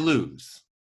 I lose.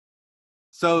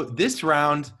 So this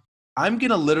round, I'm going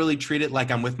to literally treat it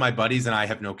like I'm with my buddies and I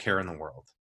have no care in the world.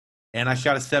 And I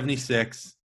shot a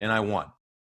 76 and I won.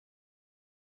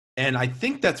 And I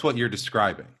think that's what you're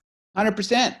describing.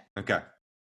 100%. Okay.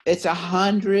 It's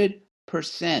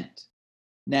 100%.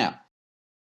 Now,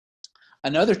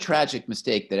 another tragic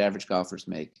mistake that average golfers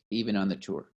make, even on the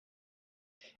tour,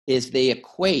 is they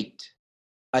equate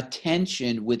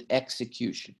attention with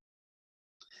execution.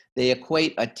 They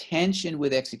equate attention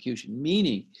with execution,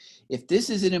 meaning if this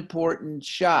is an important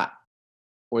shot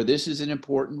or this is an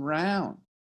important round,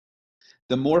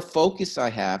 the more focus I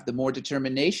have, the more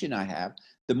determination I have,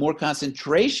 the more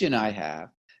concentration I have,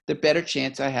 the better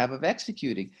chance I have of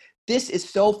executing. This is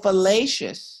so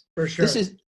fallacious. For sure.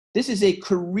 This is a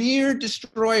career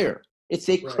destroyer. It's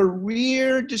a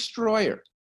career destroyer.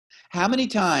 How many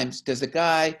times does a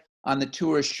guy on the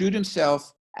tour shoot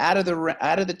himself out of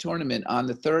the tournament on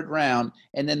the 3rd round,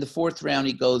 and then the 4th round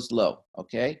he goes low?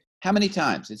 Okay, how many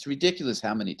times? It's ridiculous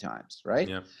how many times, right?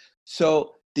 Yeah.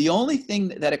 So the only thing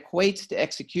that equates to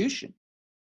execution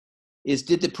is,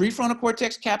 did the prefrontal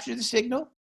cortex capture the signal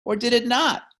or did it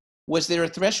not? Was there a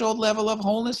threshold level of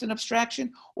wholeness and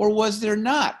abstraction or was there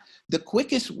not? The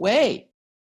quickest way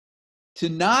to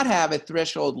not have a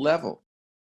threshold level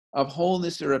of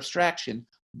wholeness or abstraction,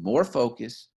 more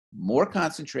focus, more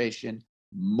concentration,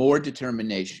 more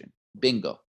determination.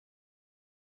 Bingo.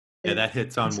 Yeah, that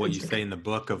hits on what you say in the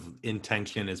book of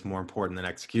intention is more important than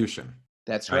execution.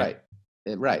 That's right.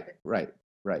 Right.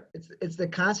 It's the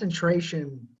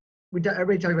concentration.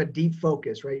 Everybody talks about deep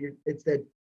focus, right? It's that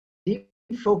deep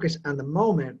focus on the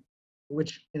moment, and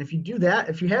if you do that,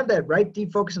 if you have that right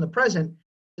deep focus in the present,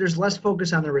 there's less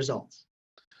focus on the results,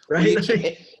 right? Well,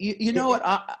 you know what,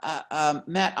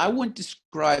 Matt, I wouldn't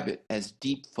describe it as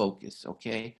deep focus,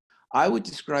 okay? I would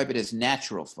describe it as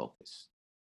natural focus.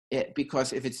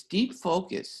 Because if it's deep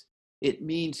focus, it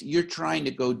means you're trying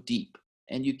to go deep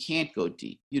and you can't go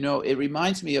deep. It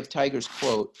reminds me of Tiger's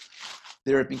quote,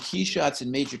 there have been key shots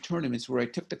in major tournaments where I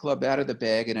took the club out of the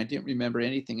bag and I didn't remember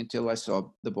anything until I saw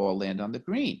the ball land on the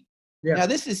green. Yeah. Now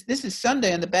this is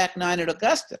Sunday on the back 9 at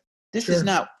Augusta. This is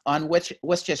not on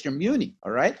Westchester Muni,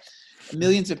 all right?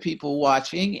 Millions of people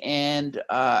watching and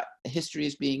history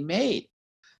is being made.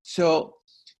 So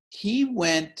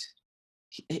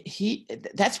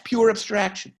that's pure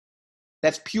abstraction.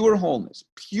 That's pure wholeness,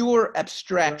 pure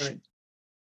abstraction. Right.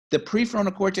 The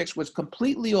prefrontal cortex was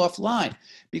completely offline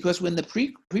because when the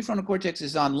prefrontal cortex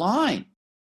is online,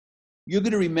 you're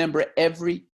going to remember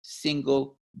every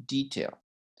single detail.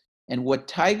 And what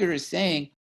Tiger is saying,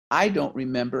 I don't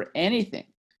remember anything.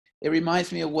 It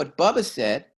reminds me of what Bubba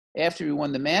said after he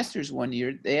won the Masters one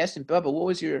year. They asked him, Bubba, what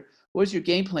was your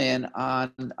game plan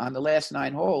on the last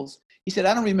 9 holes? He said,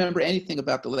 I don't remember anything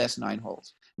about the last 9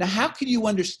 holes. Now, how can you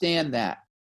understand that?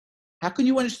 How can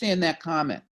you understand that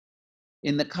comment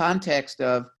in the context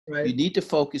of you need to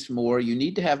focus more, you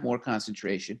need to have more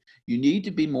concentration, you need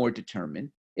to be more determined?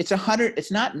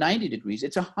 It's not 90 degrees,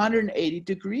 it's 180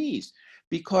 degrees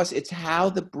because it's how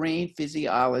the brain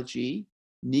physiology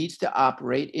needs to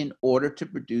operate in order to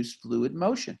produce fluid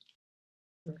motion.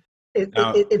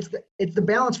 It's the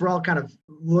balance we're all kind of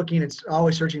looking and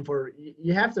always searching for.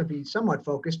 You have to be somewhat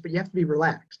focused, but you have to be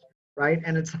relaxed, right?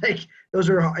 And it's like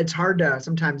it's hard to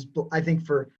sometimes, I think,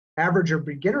 for average or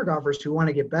beginner golfers who want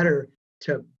to get better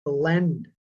to blend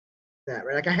that,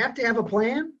 right? Like I have to have a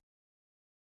plan,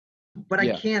 but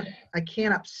I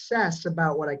can't obsess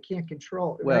about what I can't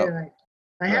control, right? And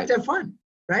I have to have fun,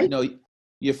 right?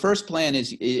 Your first plan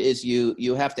is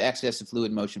you have to access the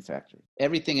fluid motion factor.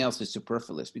 Everything else is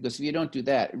superfluous, because if you don't do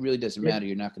that, it really doesn't matter.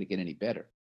 You're not going to get any better.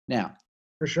 Now,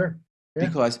 For sure. Yeah.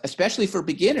 because especially for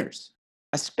beginners,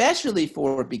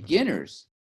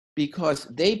 because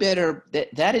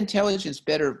that intelligence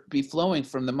better be flowing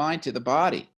from the mind to the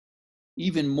body,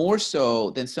 even more so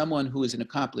than someone who is an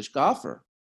accomplished golfer,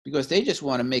 because they just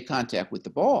want to make contact with the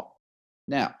ball.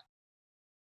 Now,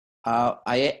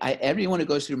 everyone who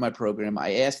goes through my program,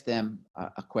 I ask them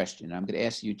a question. I'm going to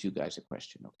ask you two guys a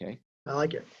question, okay? I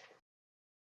like it.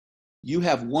 You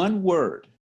have one word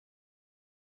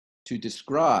to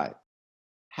describe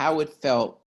how it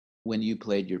felt when you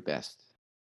played your best.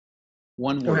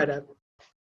 One word. Go ahead, Ed.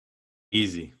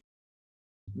 Easy.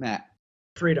 Matt.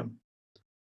 Freedom.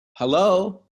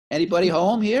 Hello? Anybody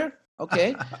home here?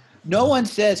 Okay. No one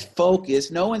says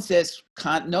focus. No one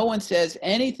says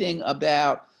anything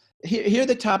about. Here are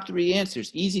the top three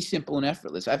answers: easy, simple, and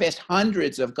effortless. I've asked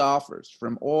hundreds of golfers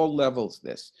from all levels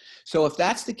this. So if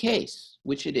that's the case,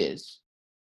 which it is,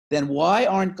 then why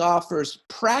aren't golfers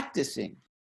practicing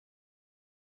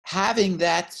having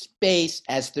that space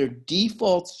as their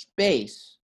default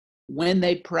space when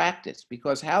they practice?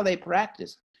 Because how they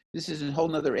practice, this is a whole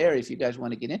nother area if you guys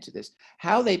want to get into this,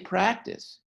 how they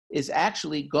practice is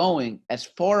actually going as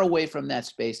far away from that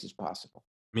space as possible.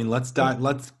 I mean, let's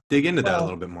dig into that a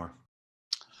little bit more.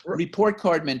 Report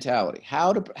card mentality.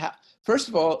 First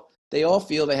of all, they all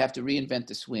feel they have to reinvent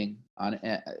the swing.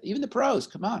 Even the pros,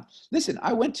 come on. Listen,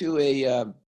 I went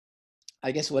to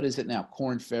I guess what is it now?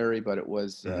 Korn Ferry, but it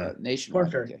was Nationwide.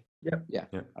 Korn Ferry. Okay. Yeah.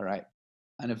 All right.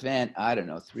 An event, I don't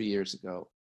know, 3 years ago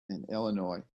in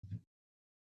Illinois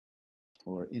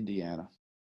or Indiana.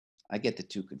 I get the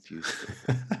two confused.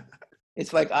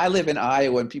 It's like I live in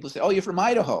Iowa and people say, "Oh, you're from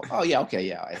Idaho." Oh, yeah, okay,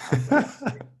 yeah.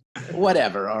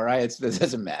 Whatever, all right? It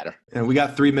doesn't matter. And we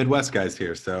got 3 Midwest guys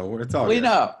here, so it's all good. We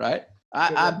know, right?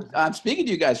 I'm speaking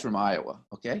to you guys from Iowa,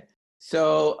 okay?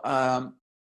 So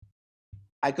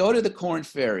I go to the Korn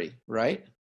Ferry, right?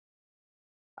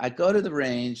 I go to the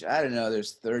range. I don't know,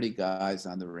 there's 30 guys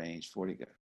on the range, 40 guys.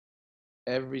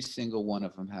 Every single one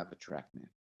of them have a TrackMan.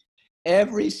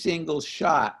 Every single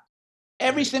shot.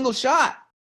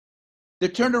 They're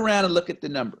turned around and look at the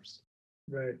numbers.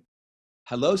 Right.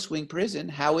 Hello, Swing Prison.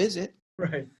 How is it?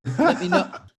 Right.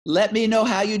 Let me know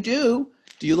how you do.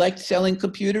 Do you like selling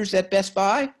computers at Best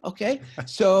Buy? Okay.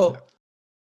 So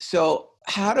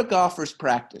how do golfers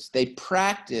practice? They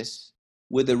practice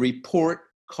with a report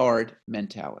card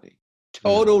mentality.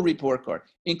 Total report card,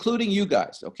 including you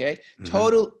guys, okay?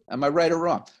 Total, am I right or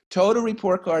wrong? Total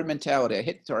report card mentality. I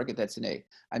hit the target, that's an A.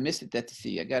 I missed it, that's a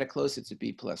C. I got it close, it's a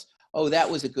B+. Oh, that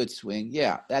was a good swing.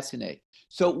 Yeah, that's an A.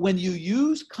 So when you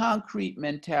use concrete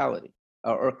mentality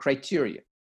or criteria,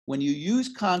 when you use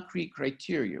concrete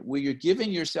criteria where you're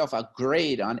giving yourself a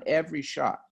grade on every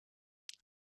shot,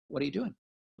 what are you doing?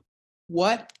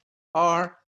 What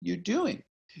are you doing?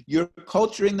 You're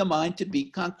culturing the mind to be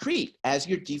concrete as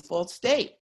your default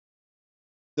state.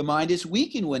 The mind is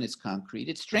weakened when it's concrete.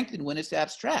 It's strengthened when it's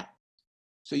abstract.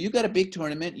 So you got a big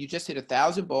tournament. You just hit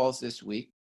 1,000 balls this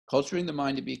week, culturing the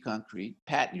mind to be concrete,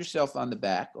 patting yourself on the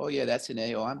back. Oh, yeah, that's an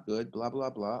A. Oh, I'm good, blah, blah,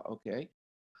 blah. Okay.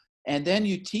 And then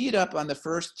you tee it up on the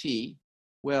first tee.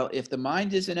 Well, if the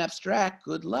mind isn't abstract,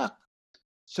 good luck.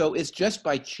 So it's just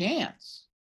by chance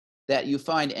that you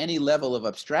find any level of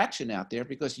abstraction out there,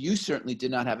 because you certainly did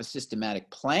not have a systematic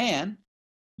plan.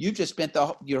 You just spent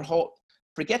your whole,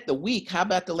 forget the week, how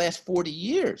about the last 40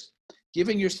 years,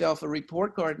 giving yourself a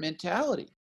report card mentality.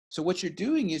 So what you're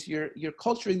doing is you're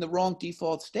culturing the wrong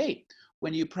default state.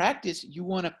 When you practice, you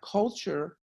want to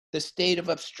culture the state of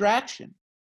abstraction,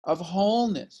 of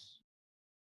wholeness.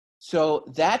 So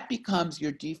that becomes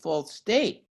your default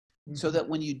state. So that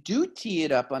when you do tee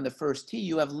it up on the first tee,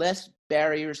 you have less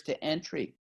barriers to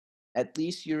entry. At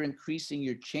least you're increasing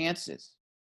your chances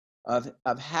of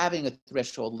having a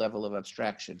threshold level of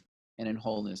abstraction and in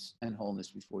wholeness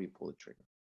before you pull the trigger.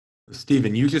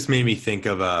 Stephen, you just made me think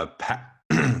of a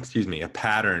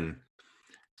pattern,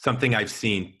 something I've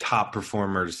seen top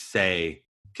performers say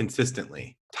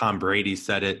consistently. Tom Brady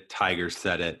said it, Tiger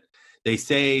said it. They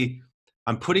say,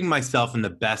 I'm putting myself in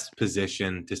the best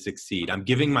position to succeed. I'm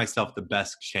giving myself the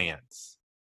best chance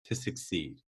to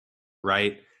succeed,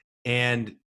 right?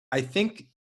 And I think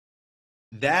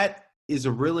that is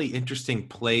a really interesting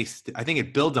place. I think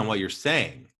it builds on what you're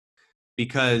saying,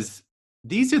 because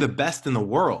these are the best in the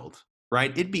world,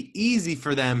 right? It'd be easy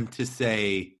for them to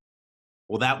say,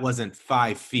 well, that wasn't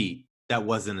 5 feet. That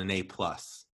wasn't an A+,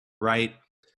 right?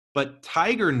 But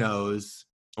Tiger knows,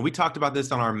 and we talked about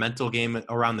this on our mental game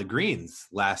around the greens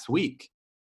last week,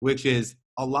 which is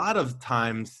a lot of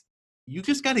times you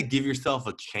just got to give yourself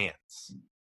a chance.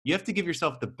 You have to give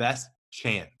yourself the best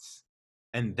chance.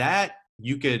 And that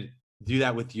you could do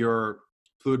that with your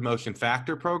fluid motion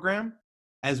factor program,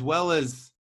 as well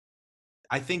as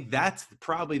I think that's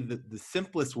probably the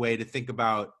simplest way to think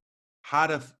about how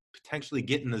to potentially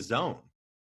get in the zone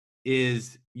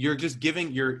is you're just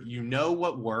giving you know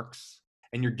what works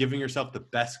and you're giving yourself the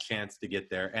best chance to get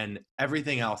there, and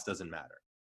everything else doesn't matter.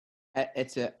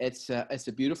 It's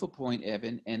a beautiful point,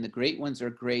 Evan, and the great ones are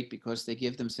great because they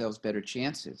give themselves better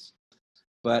chances.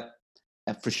 But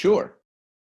for sure.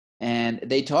 And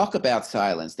they talk about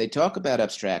silence. They talk about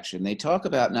abstraction. They talk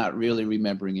about not really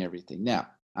remembering everything. Now,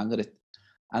 I'm going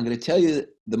to tell you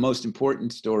the most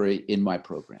important story in my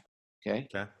program, okay?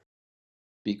 Okay.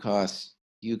 Because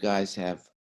you guys have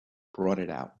brought it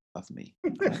out of me.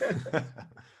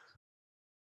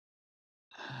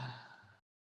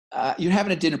 You're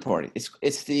having a dinner party.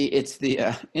 It's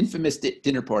the infamous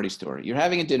dinner party story. You're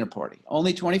having a dinner party.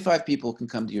 Only 25 people can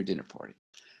come to your dinner party.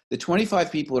 The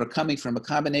 25 people are coming from a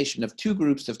combination of two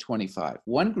groups of 25.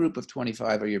 One group of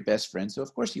 25 are your best friends, so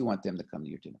of course you want them to come to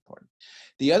your dinner party.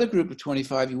 The other group of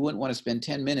 25, you wouldn't want to spend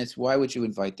 10 minutes. Why would you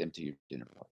invite them to your dinner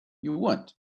party? You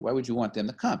wouldn't. Why would you want them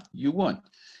to come? You wouldn't.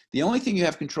 The only thing you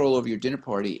have control over your dinner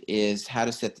party is how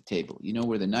to set the table. You know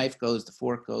where the knife goes, the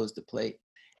fork goes, the plate.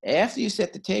 After you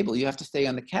set the table, you have to stay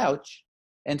on the couch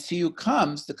and see who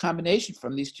comes, the combination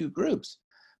from these two groups.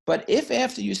 But if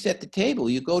after you set the table,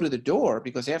 you go to the door,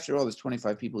 because after all, there's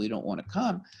 25 people you don't want to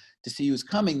come to see who's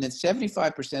coming, then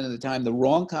 75% of the time, the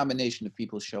wrong combination of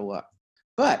people show up.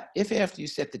 But if after you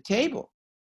set the table,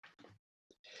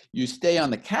 you stay on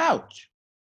the couch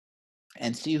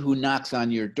and see who knocks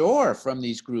on your door from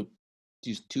these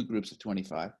two groups of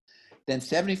 25, then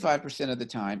 75% of the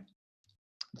time,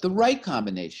 the right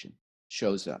combination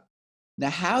shows up. Now,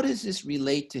 how does this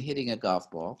relate to hitting a golf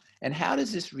ball? And how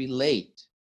does this relate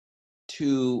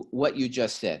to what you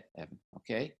just said, Evan,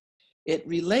 okay? It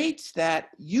relates that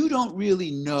you don't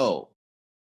really know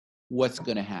what's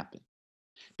going to happen.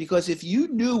 Because if you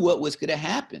knew what was going to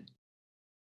happen,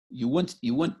 you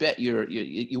wouldn't bet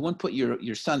you wouldn't put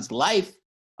your son's life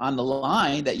on the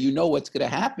line that you know what's going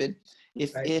to happen.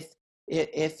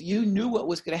 If you knew what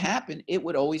was going to happen, it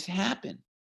would always happen.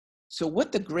 So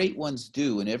what the great ones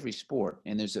do in every sport,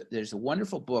 and there's a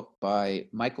wonderful book by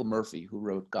Michael Murphy, who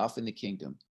wrote Golf in the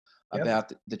Kingdom,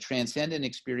 about the transcendent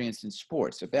experience in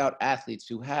sports, about athletes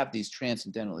who have these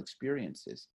transcendental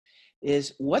experiences,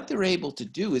 is what they're able to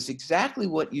do is exactly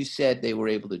what you said they were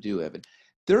able to do, Evan.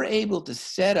 They're able to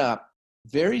set up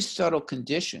very subtle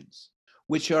conditions,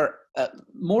 which are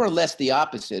more or less the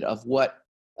opposite of what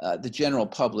the general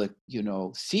public,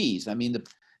 sees. I mean,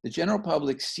 the general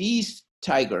public sees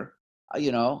Tiger,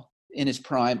 in his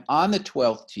prime on the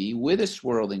 12th tee with a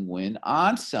swirling wind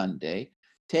on Sunday,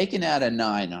 taking out a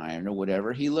 9-iron or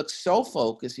whatever. He looks so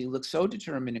focused. He looks so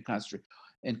determined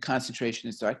and concentration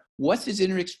inside. What's his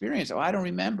inner experience? Oh, I don't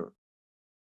remember.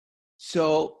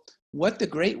 So what the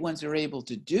great ones are able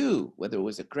to do, whether it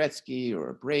was a Gretzky or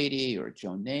a Brady or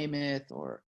Joe Namath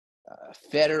or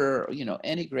Federer,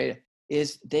 any great,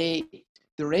 is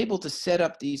they're able to set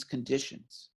up these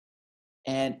conditions.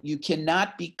 And you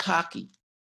cannot be cocky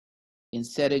in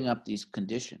setting up these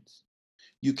conditions.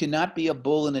 You cannot be a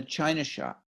bull in a china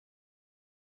shop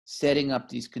setting up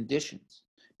these conditions.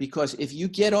 Because if you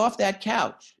get off that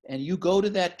couch and you go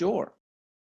to that door,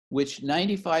 which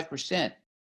 95%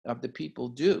 of the people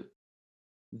do,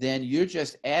 then you're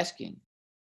just asking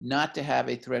not to have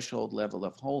a threshold level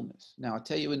of wholeness. Now, I'll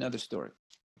tell you another story.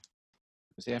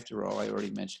 Because after all, I already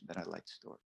mentioned that I like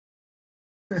stories.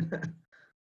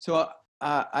 So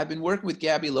I've been working with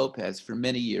Gabby Lopez for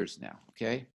many years now,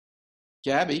 okay?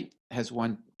 Gabby has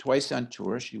won twice on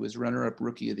tour. She was runner-up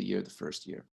Rookie of the Year the first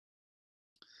year.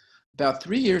 About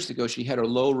 3 years ago, she had her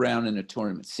low round in a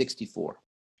tournament, 64,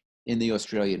 in the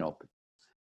Australian Open.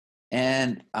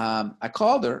 And I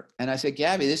called her and I said,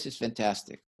 Gabby, this is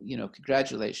fantastic.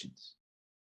 Congratulations.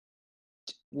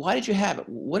 Why did you have it?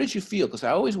 What did you feel? Because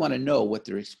I always want to know what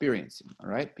they're experiencing, all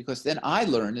right? Because then I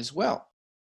learn as well.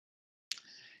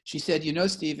 She said,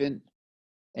 Stephen,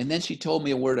 and then she told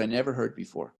me a word I never heard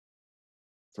before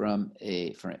from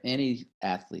any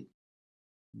athlete,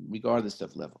 regardless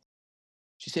of level.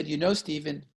 She said,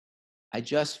 Stephen, I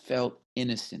just felt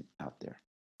innocent out there.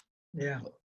 Yeah.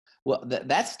 Well,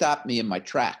 that stopped me in my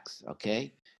tracks,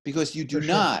 okay? Because you do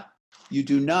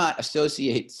not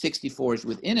associate 64s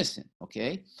with innocent,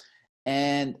 okay?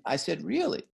 And I said,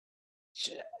 really?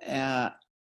 That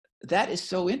is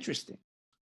so interesting.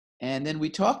 And then we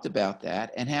talked about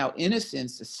that and how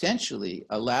innocence essentially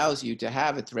allows you to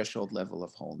have a threshold level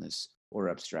of wholeness or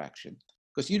abstraction.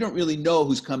 because you don't really know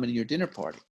who's coming to your dinner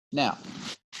party. Now,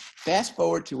 fast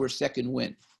forward to her second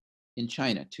win in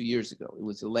China 2 years ago. It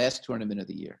was the last tournament of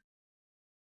the year.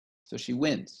 So she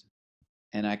wins.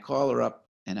 And I call her up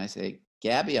and I say,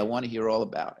 Gabby, I want to hear all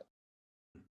about it.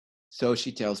 So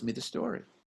she tells me the story.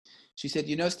 She said,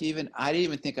 you know, Stephen, I didn't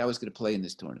even think I was going to play in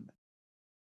this tournament.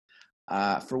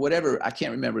 For whatever, I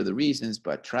can't remember the reasons,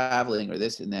 but traveling or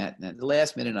this and that. And at the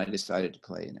last minute, I decided to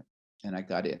play in it. And I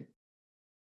got in.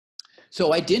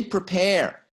 So I didn't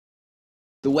prepare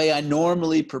the way I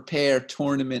normally prepare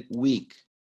tournament week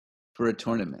for a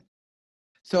tournament.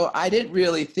 So I didn't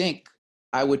really think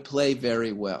I would play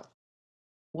very well.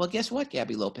 Well, guess what,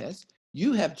 Gabby Lopez?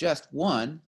 You have just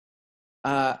won,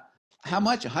 how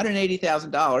much?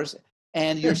 $180,000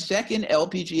 and your second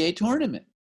LPGA tournament.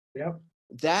 Yep.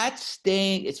 That's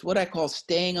staying, it's what I call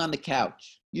staying on the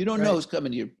couch. You don't know who's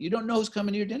coming to you don't know who's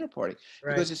coming to your dinner party.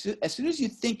 Right. Because as soon as you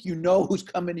think you know who's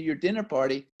coming to your dinner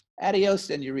party, adios,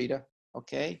 senorita.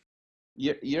 Okay?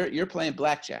 You're playing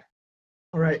blackjack.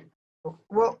 All right.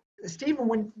 Well, Stephen,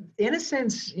 when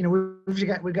innocence, you know, we've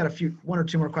got one or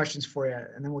two more questions for you,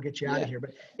 and then we'll get you out of here.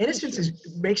 But innocence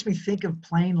makes me think of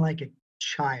playing like a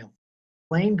child,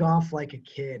 playing golf like a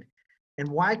kid. And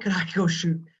why could I go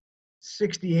shoot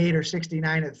 68 or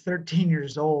 69 at 13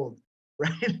 years old,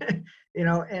 right? You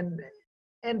know, and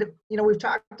you know, we've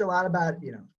talked a lot about,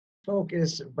 you know,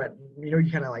 focus, but you know,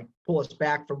 you kind of like pull us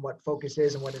back from what focus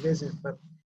is and what it isn't. But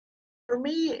for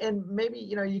me, and maybe,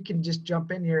 you know, you can just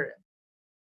jump in here,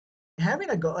 having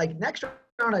a go, like next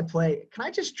round I play, can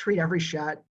I just treat every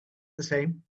shot the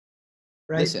same?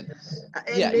 Right. Listen,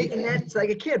 and that's like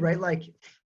a kid, right? Like,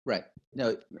 right.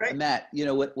 No, right. Matt, you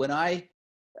know, when I,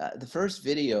 the first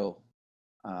video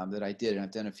that I did, and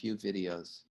I've done a few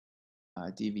videos,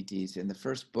 DVDs, and the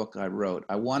first book I wrote,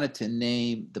 I wanted to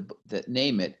name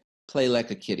it Play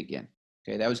Like a Kid Again.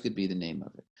 Okay, that was going to be the name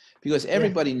of it. Because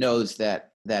everybody knows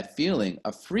that feeling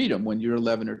of freedom when you're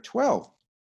 11 or 12.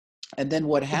 And then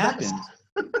what happens,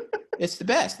 it's the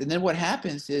best. And then what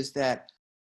happens is that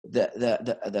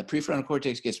the prefrontal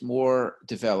cortex gets more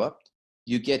developed.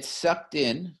 You get sucked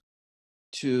in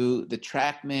to the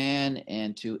TrackMan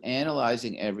and to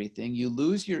analyzing everything. You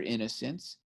lose your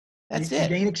innocence. That's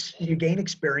it. You gain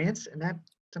experience, and that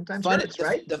sometimes hurts,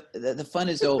 right? The fun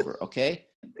is over. Okay,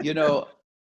 you know,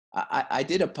 I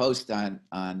did a post on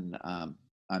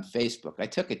Facebook. I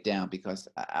took it down because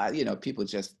you know, people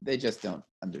just don't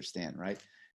understand, right?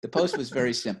 The post was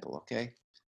very simple. Okay,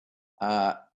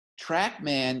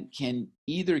 TrackMan can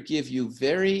either give you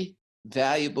very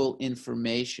valuable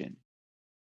information,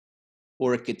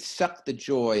 or it could suck the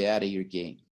joy out of your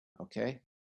game. Okay.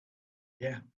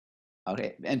 Yeah.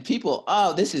 Okay. And people,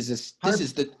 this is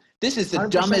the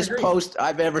dumbest agree. post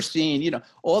I've ever seen. You know,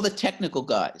 all the technical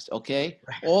guys. Okay.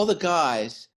 Right. All the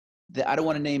guys that I don't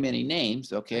want to name any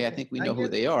names. Okay. I think we know who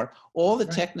they are. All the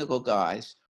technical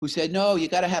guys who said, no, you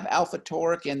got to have alpha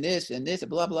torque and this,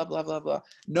 blah, blah, blah, blah, blah.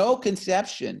 No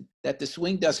conception that the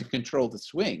swing doesn't control the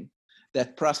swing,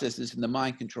 that processes in the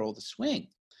mind control the swing.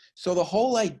 So the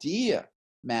whole idea,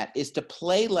 Matt, is to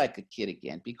play like a kid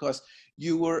again, because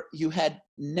you had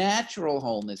natural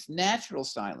wholeness, natural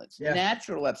silence,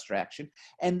 natural abstraction,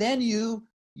 and then you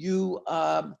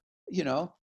got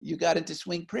into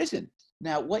swing prison.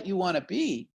 Now, what you want to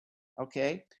be,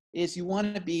 okay, is you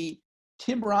want to be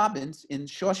Tim Robbins in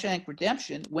Shawshank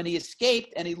Redemption when he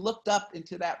escaped and he looked up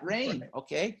into that rain.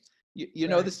 Okay, you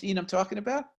know the scene I'm talking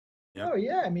about? Yep. Oh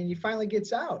yeah, I mean, he finally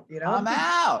gets out. You know, I'm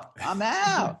out.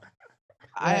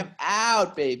 I am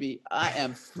out, baby. I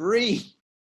am free.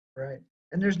 Right,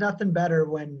 and there's nothing better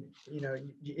when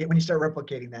when you start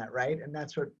replicating that, right? And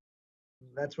that's what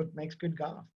makes good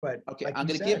golf. But okay, like I'm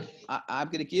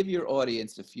gonna give your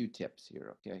audience a few tips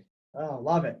here. Okay. Oh,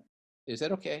 love it. Is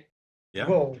that okay? Yeah.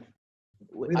 Whoa.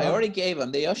 I already gave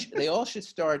them. They all should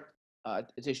start.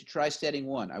 They should try setting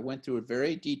one. I went through it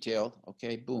very detailed.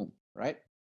 Okay, boom, right?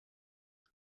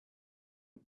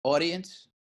 Audience,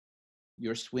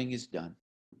 your swing is done.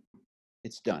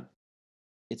 It's done.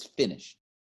 It's finished.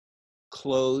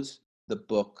 Close the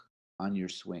book on your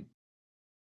swing.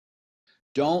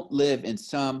 Don't live in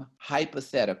some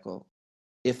hypothetical,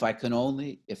 if I could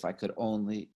only.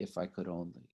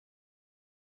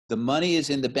 The money is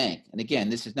in the bank. And again,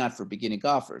 this is not for beginning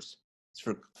golfers. It's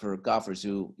for golfers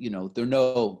who,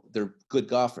 they're good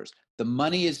golfers. The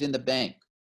money is in the bank.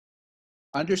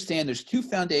 Understand there's two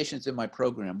foundations in my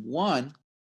program. One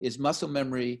is muscle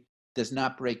memory does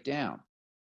not break down.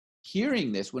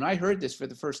 Hearing this, when I heard this for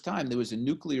the first time, there was a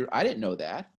nuclear, I didn't know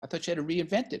that. I thought you had to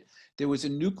reinvent it. There was a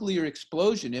nuclear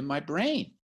explosion in my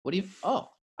brain.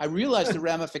 I realized the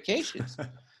ramifications.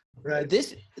 Right.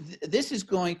 This is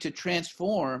going to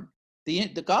transform the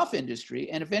golf industry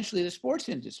and eventually the sports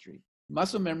industry.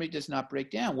 Muscle memory does not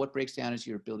break down. What breaks down is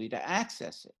your ability to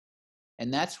access it.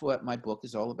 And that's what my book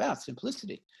is all about,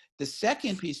 simplicity. The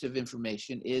second piece of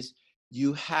information is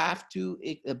you have to,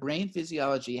 the brain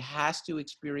physiology has to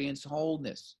experience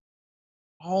wholeness.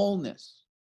 Wholeness.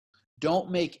 Don't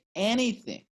make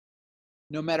anything,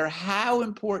 no matter how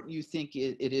important you think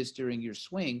it is during your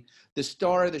swing, the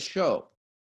star of the show.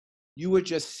 You are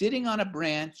just sitting on a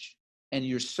branch and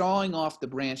you're sawing off the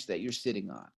branch that you're sitting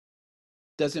on.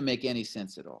 Doesn't make any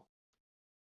sense at all.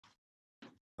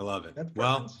 I love it. That's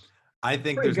Well, perfect. I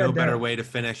think Pretty there's no good better there. way to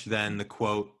finish than the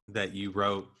quote that you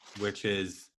wrote, which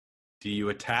is, do you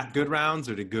attack good rounds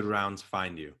or do good rounds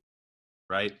find you?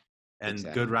 Right? And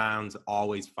Exactly. good rounds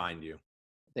always find you.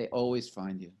 They always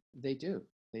find you. They do.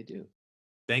 They do.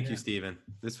 Thank you, Yeah. Stephen.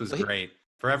 This was Well, great.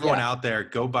 For everyone yeah. out there,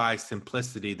 go buy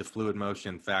Simplicity, the Fluid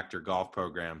Motion Factor golf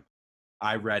program.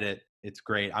 I read it. It's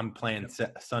great. I'm playing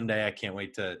Sunday. I can't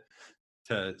wait to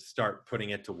start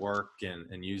putting it to work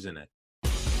and using it.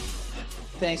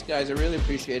 Thanks, guys. I really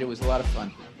appreciate it. It was a lot of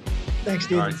fun. Thanks, All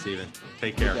Stephen. right, Stephen.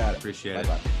 Take You care. got it. Appreciate it.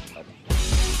 Bye-bye.